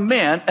steps a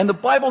man, and the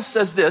Bible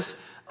says this,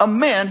 a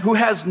man who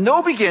has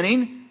no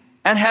beginning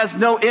and has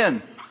no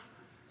end.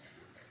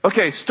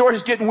 Okay,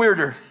 story's getting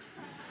weirder.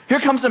 Here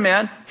comes a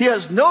man, he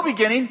has no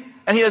beginning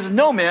and he has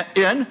no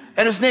end,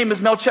 and his name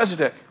is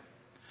Melchizedek.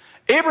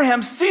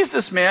 Abraham sees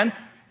this man,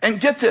 and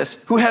get this,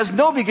 who has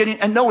no beginning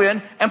and no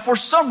end, and for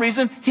some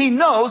reason he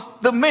knows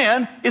the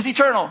man is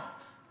eternal.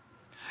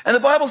 And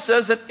the Bible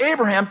says that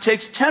Abraham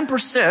takes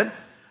 10%,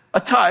 a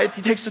tithe,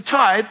 he takes a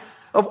tithe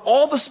of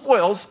all the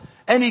spoils,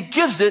 and he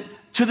gives it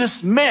to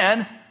this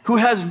man who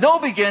has no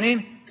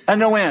beginning and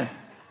no end.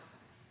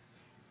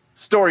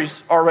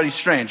 Story's already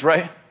strange,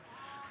 right?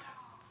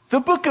 The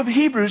book of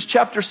Hebrews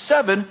chapter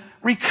 7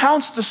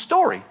 recounts the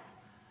story.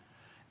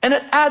 And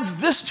it adds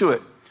this to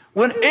it.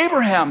 When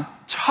Abraham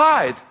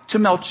tithed to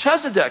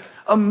Melchizedek,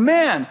 a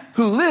man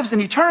who lives in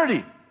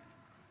eternity,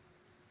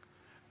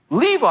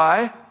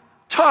 Levi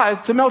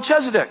tithed to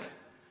Melchizedek.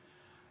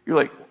 You're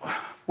like,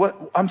 what?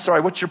 I'm sorry,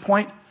 what's your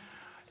point?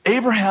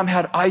 Abraham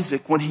had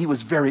Isaac when he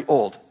was very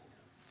old.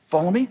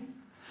 Follow me?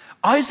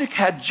 Isaac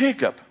had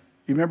Jacob.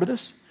 You remember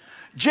this?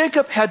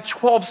 Jacob had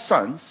 12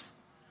 sons.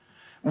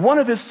 One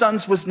of his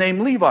sons was named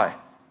Levi.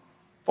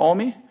 Follow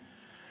me?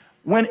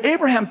 When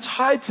Abraham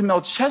tithed to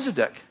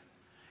Melchizedek,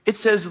 it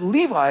says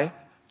Levi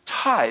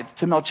tithed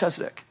to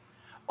Melchizedek.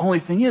 Only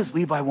thing is,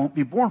 Levi won't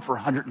be born for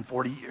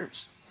 140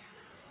 years.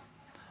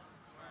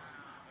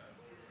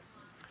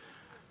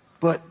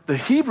 But the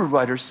Hebrew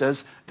writer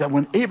says that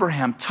when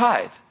Abraham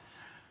tithed,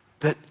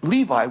 that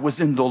Levi was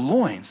in the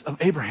loins of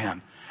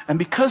Abraham. And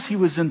because he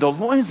was in the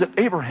loins of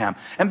Abraham,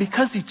 and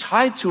because he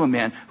tied to a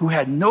man who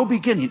had no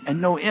beginning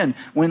and no end,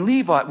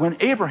 when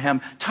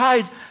Abraham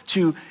tied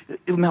to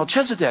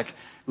Melchizedek,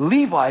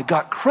 Levi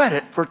got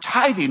credit for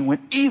tithing when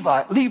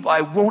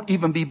Levi won't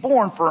even be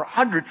born for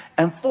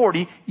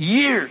 140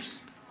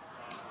 years.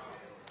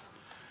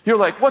 You're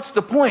like, what's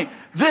the point?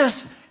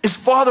 This is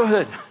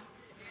fatherhood.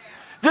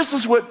 This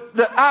is what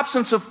the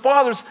absence of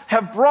fathers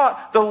have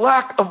brought, the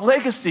lack of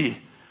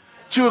legacy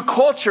to a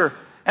culture.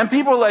 And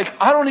people are like,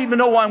 I don't even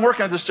know why I'm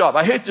working at this job.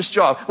 I hate this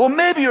job. Well,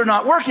 maybe you're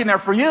not working there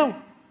for you.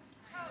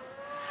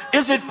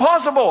 Is it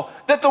possible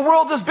that the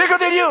world is bigger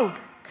than you?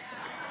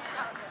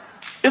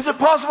 Is it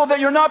possible that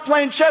you're not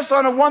playing chess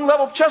on a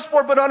one-level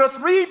chessboard, but on a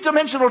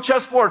three-dimensional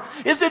chessboard?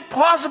 Is it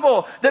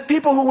possible that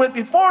people who went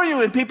before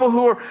you and people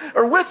who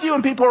are with you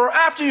and people who are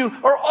after you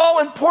are all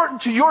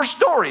important to your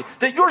story?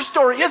 That your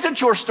story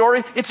isn't your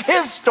story, it's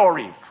his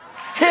story.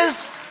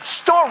 His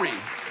story.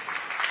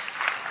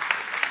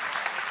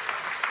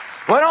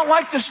 Well, I don't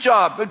like this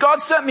job, but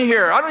God sent me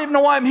here. I don't even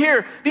know why I'm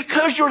here.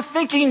 Because you're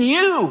thinking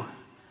you.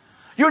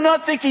 You're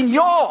not thinking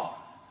y'all.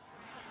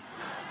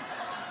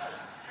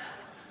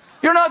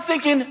 You're not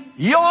thinking,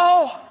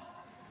 y'all.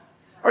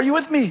 Are you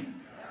with me?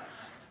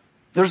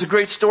 There's a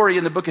great story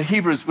in the book of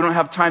Hebrews. We don't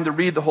have time to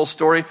read the whole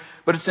story,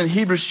 but it's in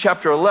Hebrews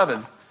chapter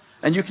 11.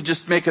 And you can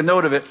just make a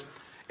note of it.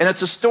 And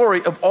it's a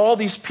story of all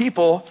these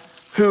people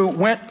who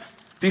went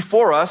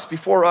before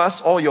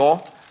us, all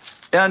y'all,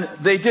 and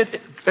they did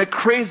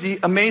crazy,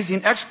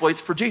 amazing exploits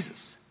for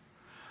Jesus.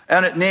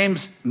 And it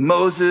names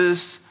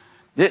Moses,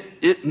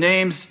 it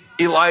names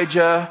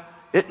Elijah,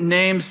 it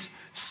names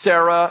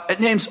Sarah, it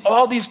names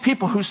all these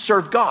people who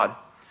served God.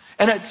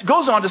 And it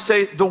goes on to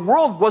say the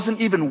world wasn't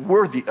even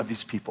worthy of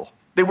these people.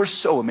 They were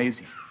so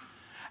amazing.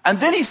 And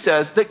then he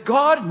says that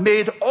God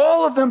made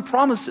all of them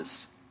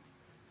promises.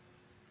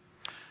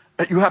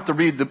 You have to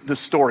read the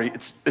story.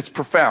 It's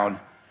profound.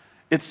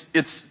 It's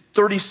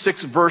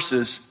 36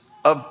 verses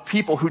of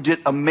people who did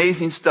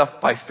amazing stuff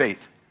by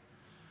faith.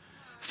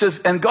 It says,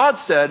 and God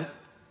said,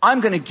 I'm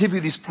going to give you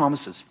these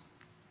promises.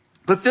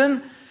 But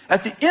then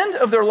at the end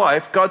of their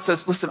life, God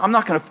says, listen,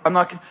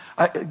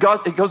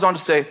 it goes on to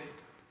say,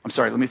 I'm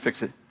sorry, let me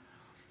fix it.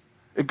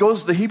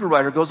 The Hebrew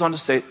writer goes on to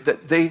say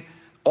that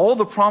all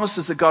the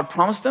promises that God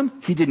promised them,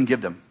 he didn't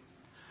give them.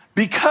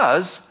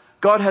 Because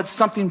God had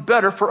something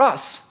better for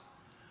us.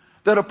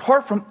 That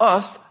apart from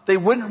us, they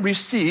wouldn't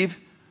receive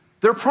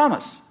their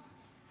promise.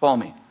 Follow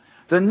me.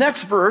 The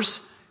next verse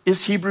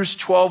is Hebrews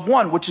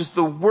 12:1, which is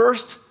the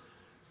worst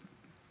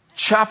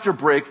chapter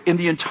break in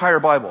the entire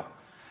Bible.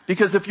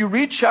 Because if you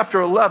read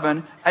chapter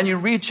 11 and you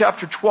read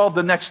chapter 12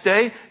 the next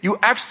day, you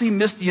actually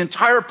miss the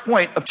entire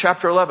point of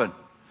chapter 11.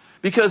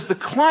 Because the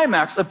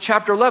climax of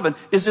chapter 11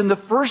 is in the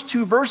first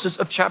two verses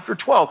of chapter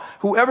 12.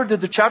 Whoever did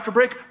the chapter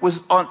break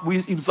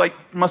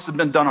must have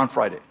been done on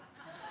Friday.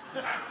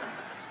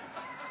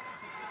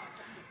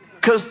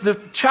 Because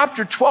the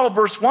chapter 12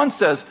 verse 1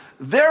 says,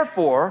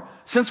 therefore,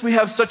 since we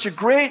have such a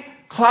great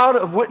cloud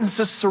of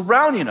witnesses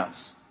surrounding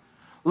us,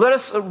 let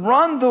us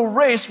run the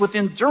race with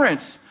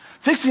endurance,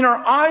 fixing our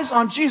eyes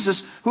on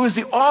Jesus, who is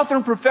the author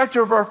and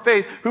perfecter of our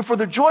faith, who for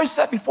the joy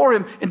set before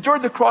him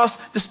endured the cross,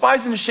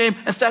 despising the shame,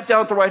 and sat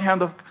down at the right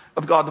hand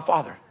of God the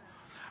Father.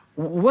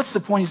 What's the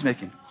point he's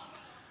making?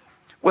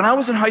 When I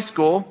was in high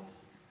school,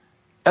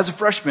 as a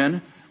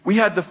freshman, we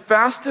had the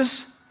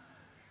fastest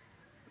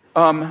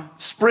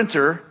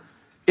sprinter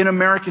in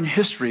American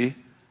history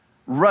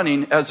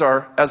running as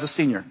a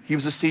senior. He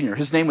was a senior.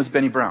 His name was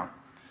Benny Brown.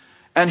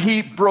 And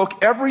he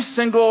broke every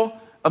single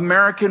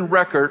American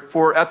record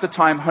for, at the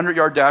time,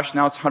 100-yard dash,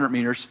 now it's 100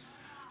 meters,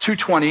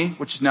 220,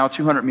 which is now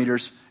 200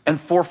 meters, and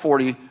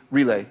 440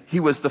 relay. He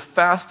was the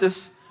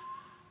fastest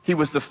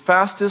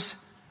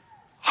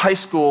high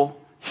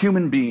school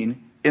human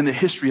being in the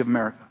history of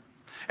America.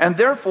 And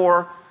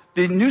therefore,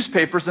 the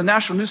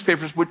national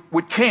newspapers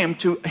would came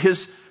to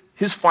his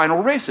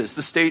final races,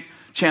 the state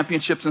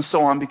championships and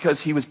so on,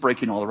 because he was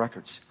breaking all the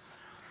records.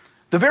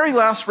 The very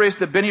last race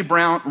that Benny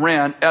Brown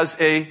ran as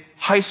a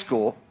high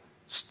school,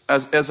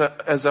 as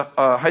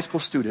a high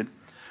school student,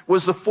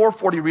 was the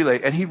 440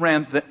 relay, and he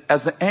ran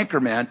as the anchor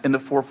man in the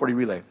 440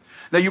 relay.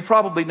 Now, you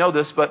probably know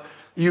this, but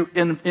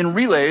in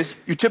relays,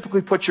 you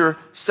typically put your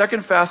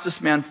second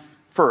fastest man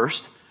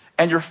first,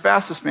 and your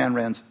fastest man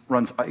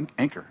runs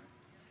anchor.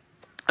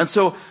 And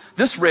so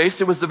this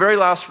race, it was the very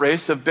last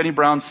race of Benny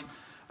Brown's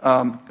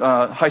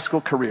high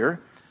school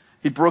career.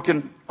 He'd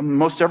broken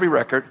most every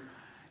record.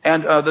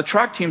 And the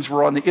track teams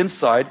were on the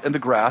inside in the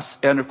grass,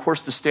 and of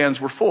course the stands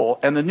were full.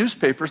 And the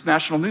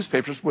national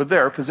newspapers were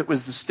there because it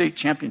was the state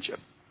championship.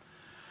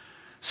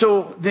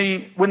 So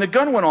when the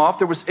gun went off,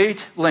 there was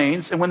 8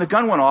 lanes, and when the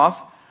gun went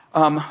off,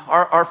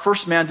 our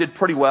first man did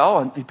pretty well,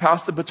 and he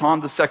passed the baton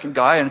to the second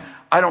guy. And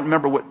I don't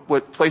remember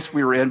what place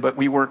we were in, but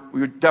we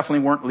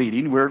definitely weren't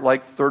leading. We were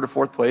like third or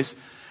fourth place.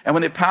 And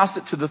when they passed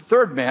it to the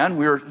third man,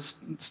 we were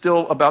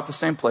still about the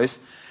same place.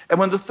 And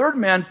when the third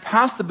man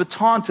passed the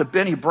baton to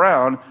Benny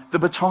Brown, the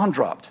baton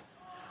dropped.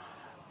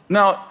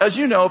 Now, as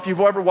you know, if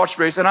you've ever watched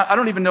a race, and I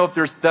don't even know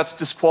if that's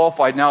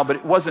disqualified now, but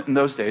it wasn't in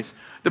those days.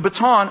 The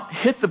baton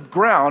hit the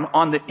ground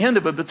on the end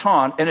of a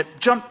baton, and it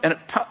jumped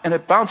and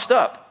it bounced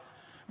up.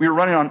 We were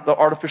running on the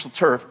artificial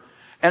turf,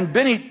 and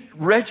Benny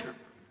grabbed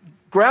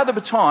the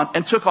baton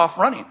and took off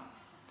running.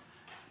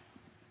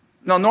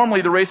 Now,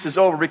 normally the race is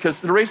over because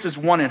the race is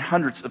won in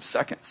hundreds of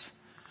seconds.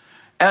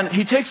 And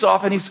he takes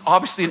off, and he's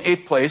obviously in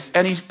 8th place,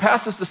 and he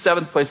passes the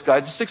 7th place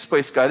guy, the 6th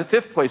place guy, the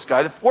 5th place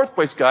guy, the 4th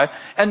place guy,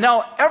 and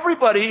now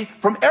everybody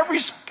from every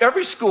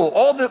school,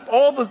 all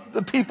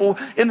the people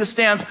in the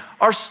stands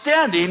are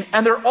standing,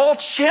 and they're all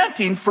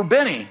chanting for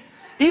Benny,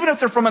 even if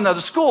they're from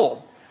another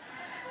school.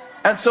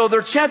 And so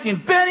they're chanting,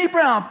 Benny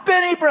Brown,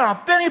 Benny Brown,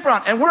 Benny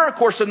Brown. And we're, of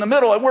course, in the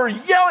middle, and we're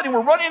yelling, and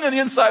we're running to the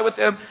inside with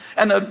him.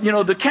 And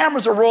the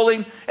cameras are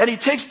rolling, and he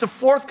takes the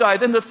 4th guy,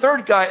 then the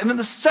 3rd guy, and then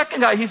the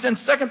 2nd guy. He's in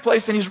 2nd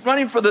place, and he's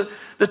running for the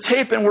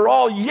tape, and we're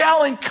all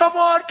yelling, come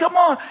on, come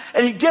on.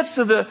 And he gets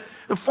to the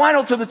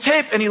final, to the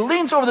tape, and he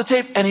leans over the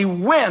tape, and he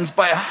wins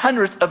by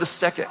 100th of a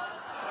second.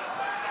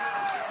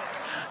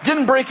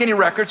 Didn't break any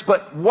records,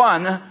 but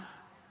won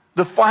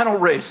the final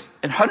race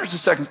in hundreds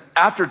of seconds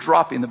after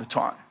dropping the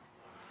baton.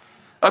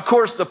 Of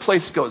course, the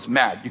place goes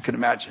mad, you can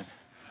imagine.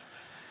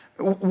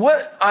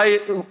 What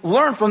I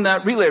learned from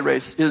that relay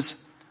race is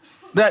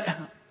that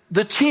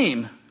the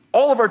team,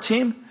 all of our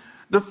team,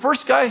 the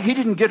first guy, he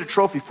didn't get a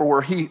trophy for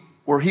where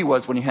he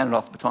was when he handed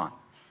off the baton.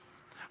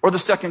 Or the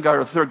 2nd guy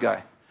or the 3rd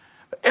guy.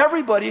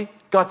 Everybody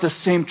got the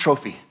same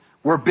trophy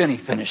where Benny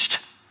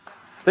finished.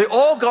 They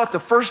all got the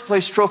 1st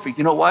place trophy.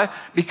 You know why?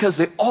 Because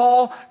they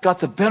all got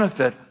the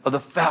benefit of the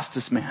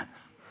fastest man.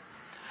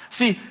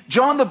 See,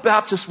 John the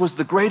Baptist was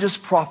the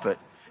greatest prophet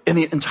in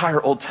the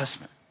entire Old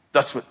Testament.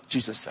 That's what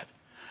Jesus said.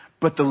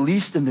 But the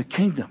least in the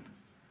kingdom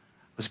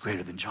was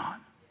greater than John.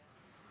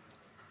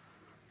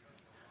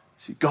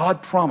 See,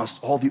 God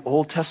promised all the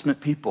Old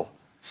Testament people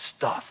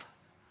stuff.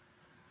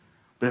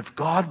 But if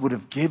God would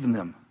have given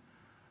them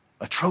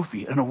a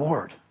trophy, an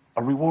award,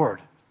 a reward,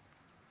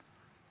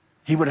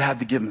 he would have had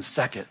to give them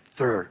 2nd,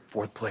 3rd,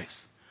 4th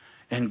place.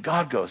 And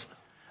God goes,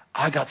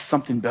 I got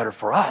something better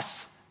for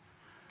us.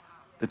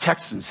 The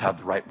Texans have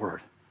the right word.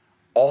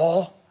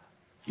 All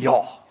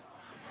y'all.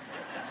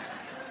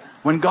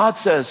 When God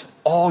says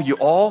all you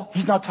all,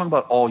 he's not talking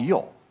about all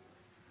y'all.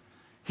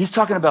 He's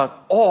talking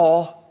about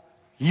all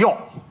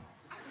y'all.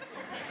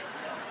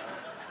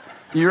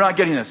 You're not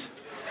getting this.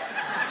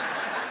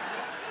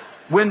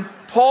 When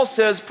Paul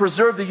says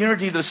preserve the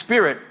unity of the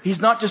Spirit, he's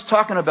not just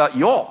talking about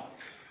y'all.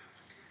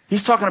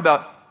 He's talking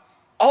about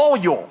all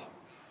y'all.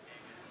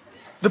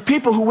 The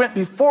people who went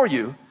before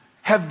you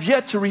have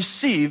yet to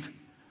receive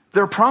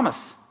their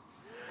promise.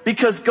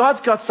 Because God's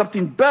got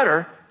something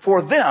better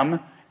for them,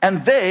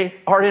 and they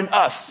are in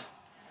us.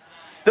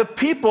 The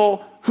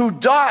people who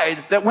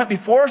died that went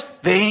before us,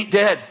 they ain't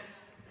dead.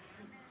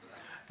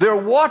 They're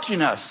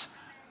watching us.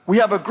 We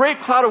have a great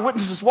cloud of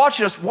witnesses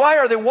watching us. Why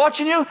are they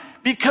watching you?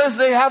 Because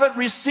they haven't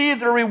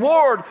received their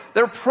reward.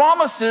 Their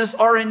promises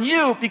are in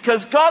you,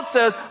 because God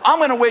says, I'm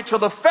going to wait till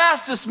the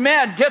fastest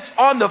man gets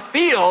on the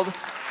field.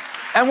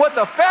 And what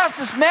the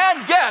fastest man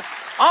gets,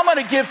 I'm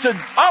going to give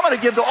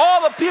to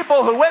all the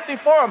people who went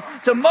before him,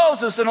 to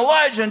Moses and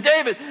Elijah and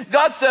David.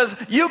 God says,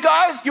 you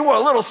guys, you were a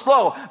little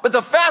slow, but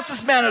the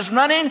fastest man is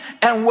running,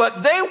 and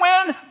what they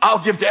win, I'll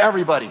give to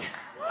everybody.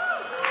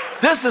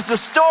 This is the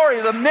story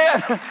of the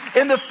man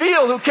in the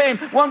field who came.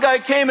 One guy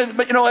came at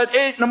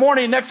 8 in the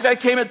morning. Next guy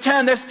came at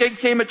 10. Next guy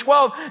came at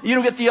 12. You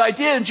don't get the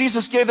idea. And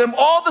Jesus gave them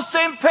all the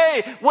same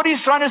pay. What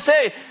he's trying to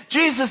say,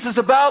 Jesus is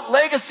about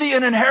legacy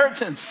and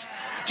inheritance.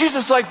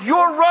 Jesus is like,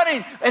 you're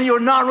running, and you're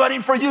not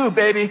running for you,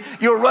 baby.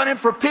 You're running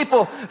for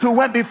people who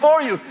went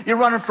before you. You're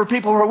running for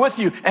people who are with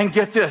you. And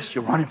get this,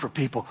 you're running for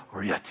people who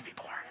are yet to be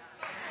born.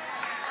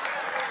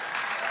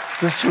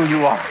 This is who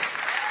you are.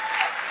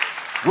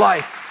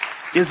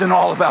 Life isn't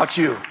all about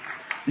you.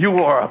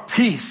 You are a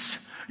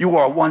piece. You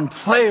are one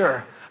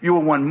player. You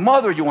are one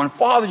mother. You're one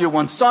father. You're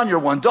one son. You're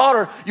one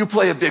daughter. You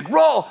play a big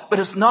role, but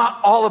it's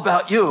not all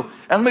about you.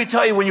 And let me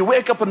tell you, when you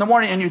wake up in the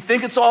morning and you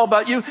think it's all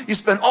about you, you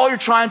spend all your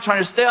time trying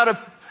to stay out of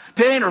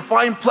pain or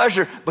find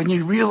pleasure, but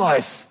you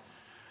realize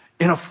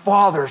in a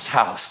Father's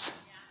house,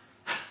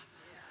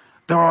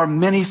 there are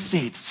many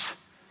seats.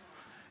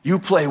 You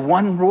play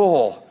one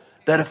role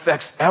that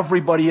affects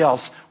everybody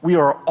else. We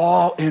are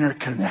all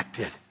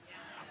interconnected.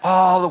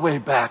 All the way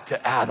back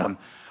to Adam,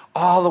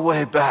 all the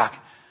way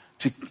back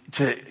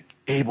to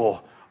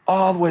Abel,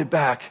 all the way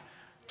back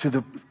to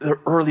the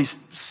early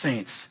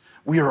saints.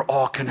 We are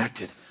all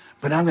connected.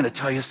 But I'm going to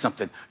tell you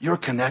something. You're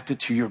connected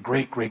to your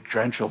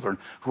great-great-grandchildren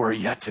who are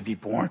yet to be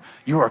born.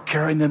 You are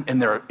carrying them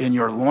in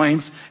your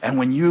loins. And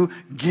when you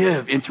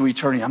give into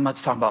eternity, I'm not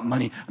talking about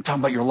money, I'm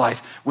talking about your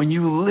life. When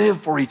you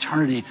live for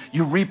eternity,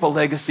 you reap a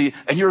legacy,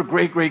 and your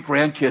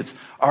great-great-grandkids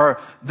are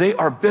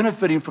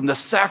benefiting from the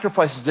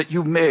sacrifices that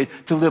you made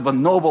to live a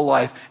noble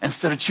life.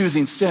 Instead of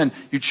choosing sin,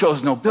 you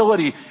chose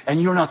nobility,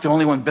 and you're not the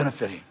only one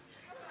benefiting.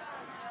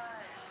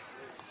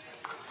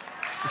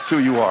 It's who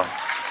you are.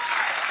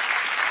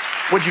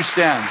 Would you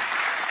stand?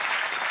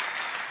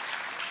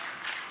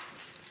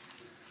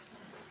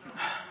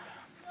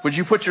 Would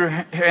you put your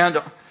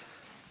hand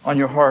on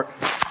your heart?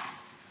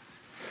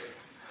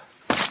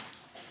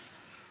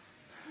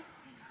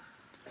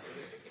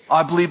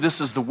 I believe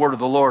this is the word of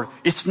the Lord.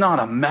 It's not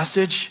a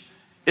message,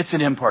 it's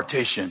an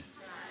impartation.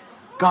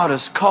 God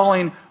is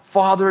calling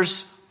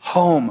fathers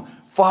home.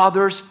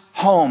 Fathers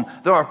home.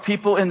 There are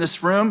people in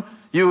this room,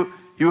 you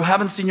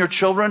haven't seen your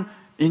children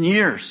in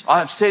years.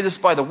 I say this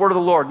by the word of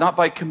the Lord, not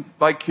by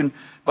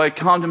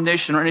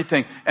condemnation or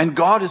anything. And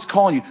God is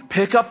calling you.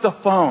 Pick up the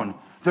phone.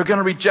 They're going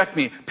to reject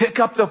me. Pick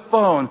up the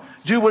phone.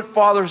 Do what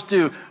fathers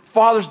do.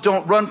 Fathers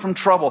don't run from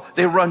trouble.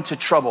 They run to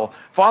trouble.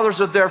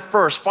 Fathers are there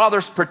first.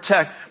 Fathers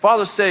protect.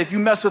 Fathers say, if you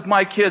mess with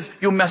my kids,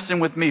 you're messing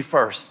with me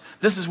first.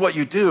 This is what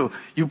you do.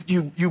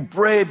 You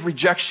brave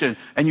rejection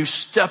and you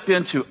step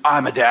into,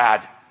 I'm a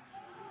dad.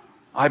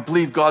 I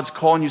believe God's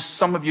calling you,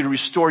 some of you, to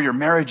restore your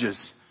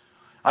marriages.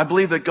 I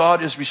believe that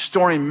God is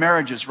restoring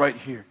marriages right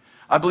here.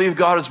 I believe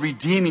God is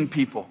redeeming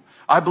people.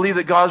 I believe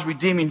that God is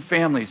redeeming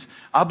families.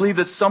 I believe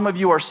that some of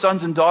you are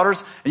sons and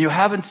daughters, and you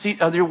haven't seen,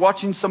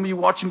 some of you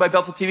watching by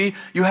Bethel TV,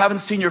 you haven't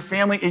seen your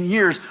family in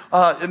years.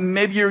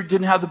 Maybe you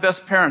didn't have the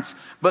best parents.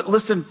 But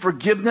listen,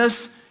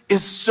 forgiveness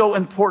is so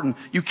important.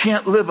 You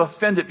can't live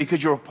offended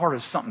because you're a part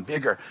of something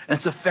bigger. And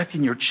it's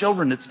affecting your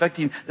children. It's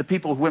affecting the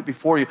people who went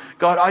before you.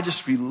 God, I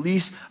just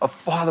release a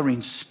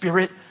fathering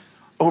spirit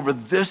over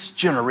this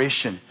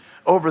generation,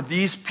 over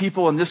these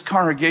people in this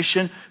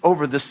congregation,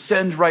 over the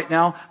Send right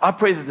now. I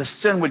pray that the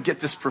Send would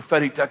get this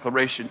prophetic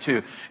declaration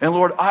too. And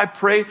Lord, I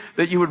pray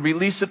that you would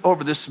release it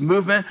over this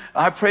movement.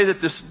 I pray that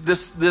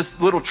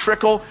this little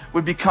trickle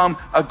would become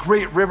a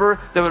great river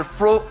that would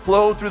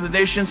flow through the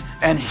nations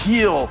and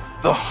heal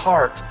the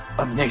heart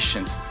of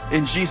nations.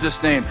 In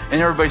Jesus' name.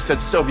 And everybody said,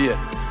 so be it.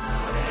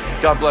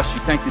 God bless you.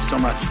 Thank you so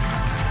much.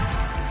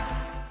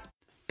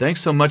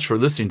 Thanks so much for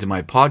listening to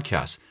my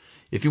podcast.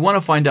 If you want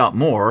to find out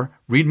more,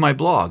 read my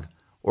blog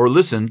or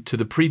listen to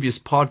the previous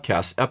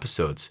podcast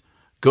episodes.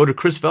 Go to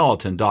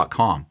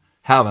chrisvallotton.com.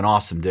 Have an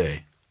awesome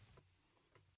day.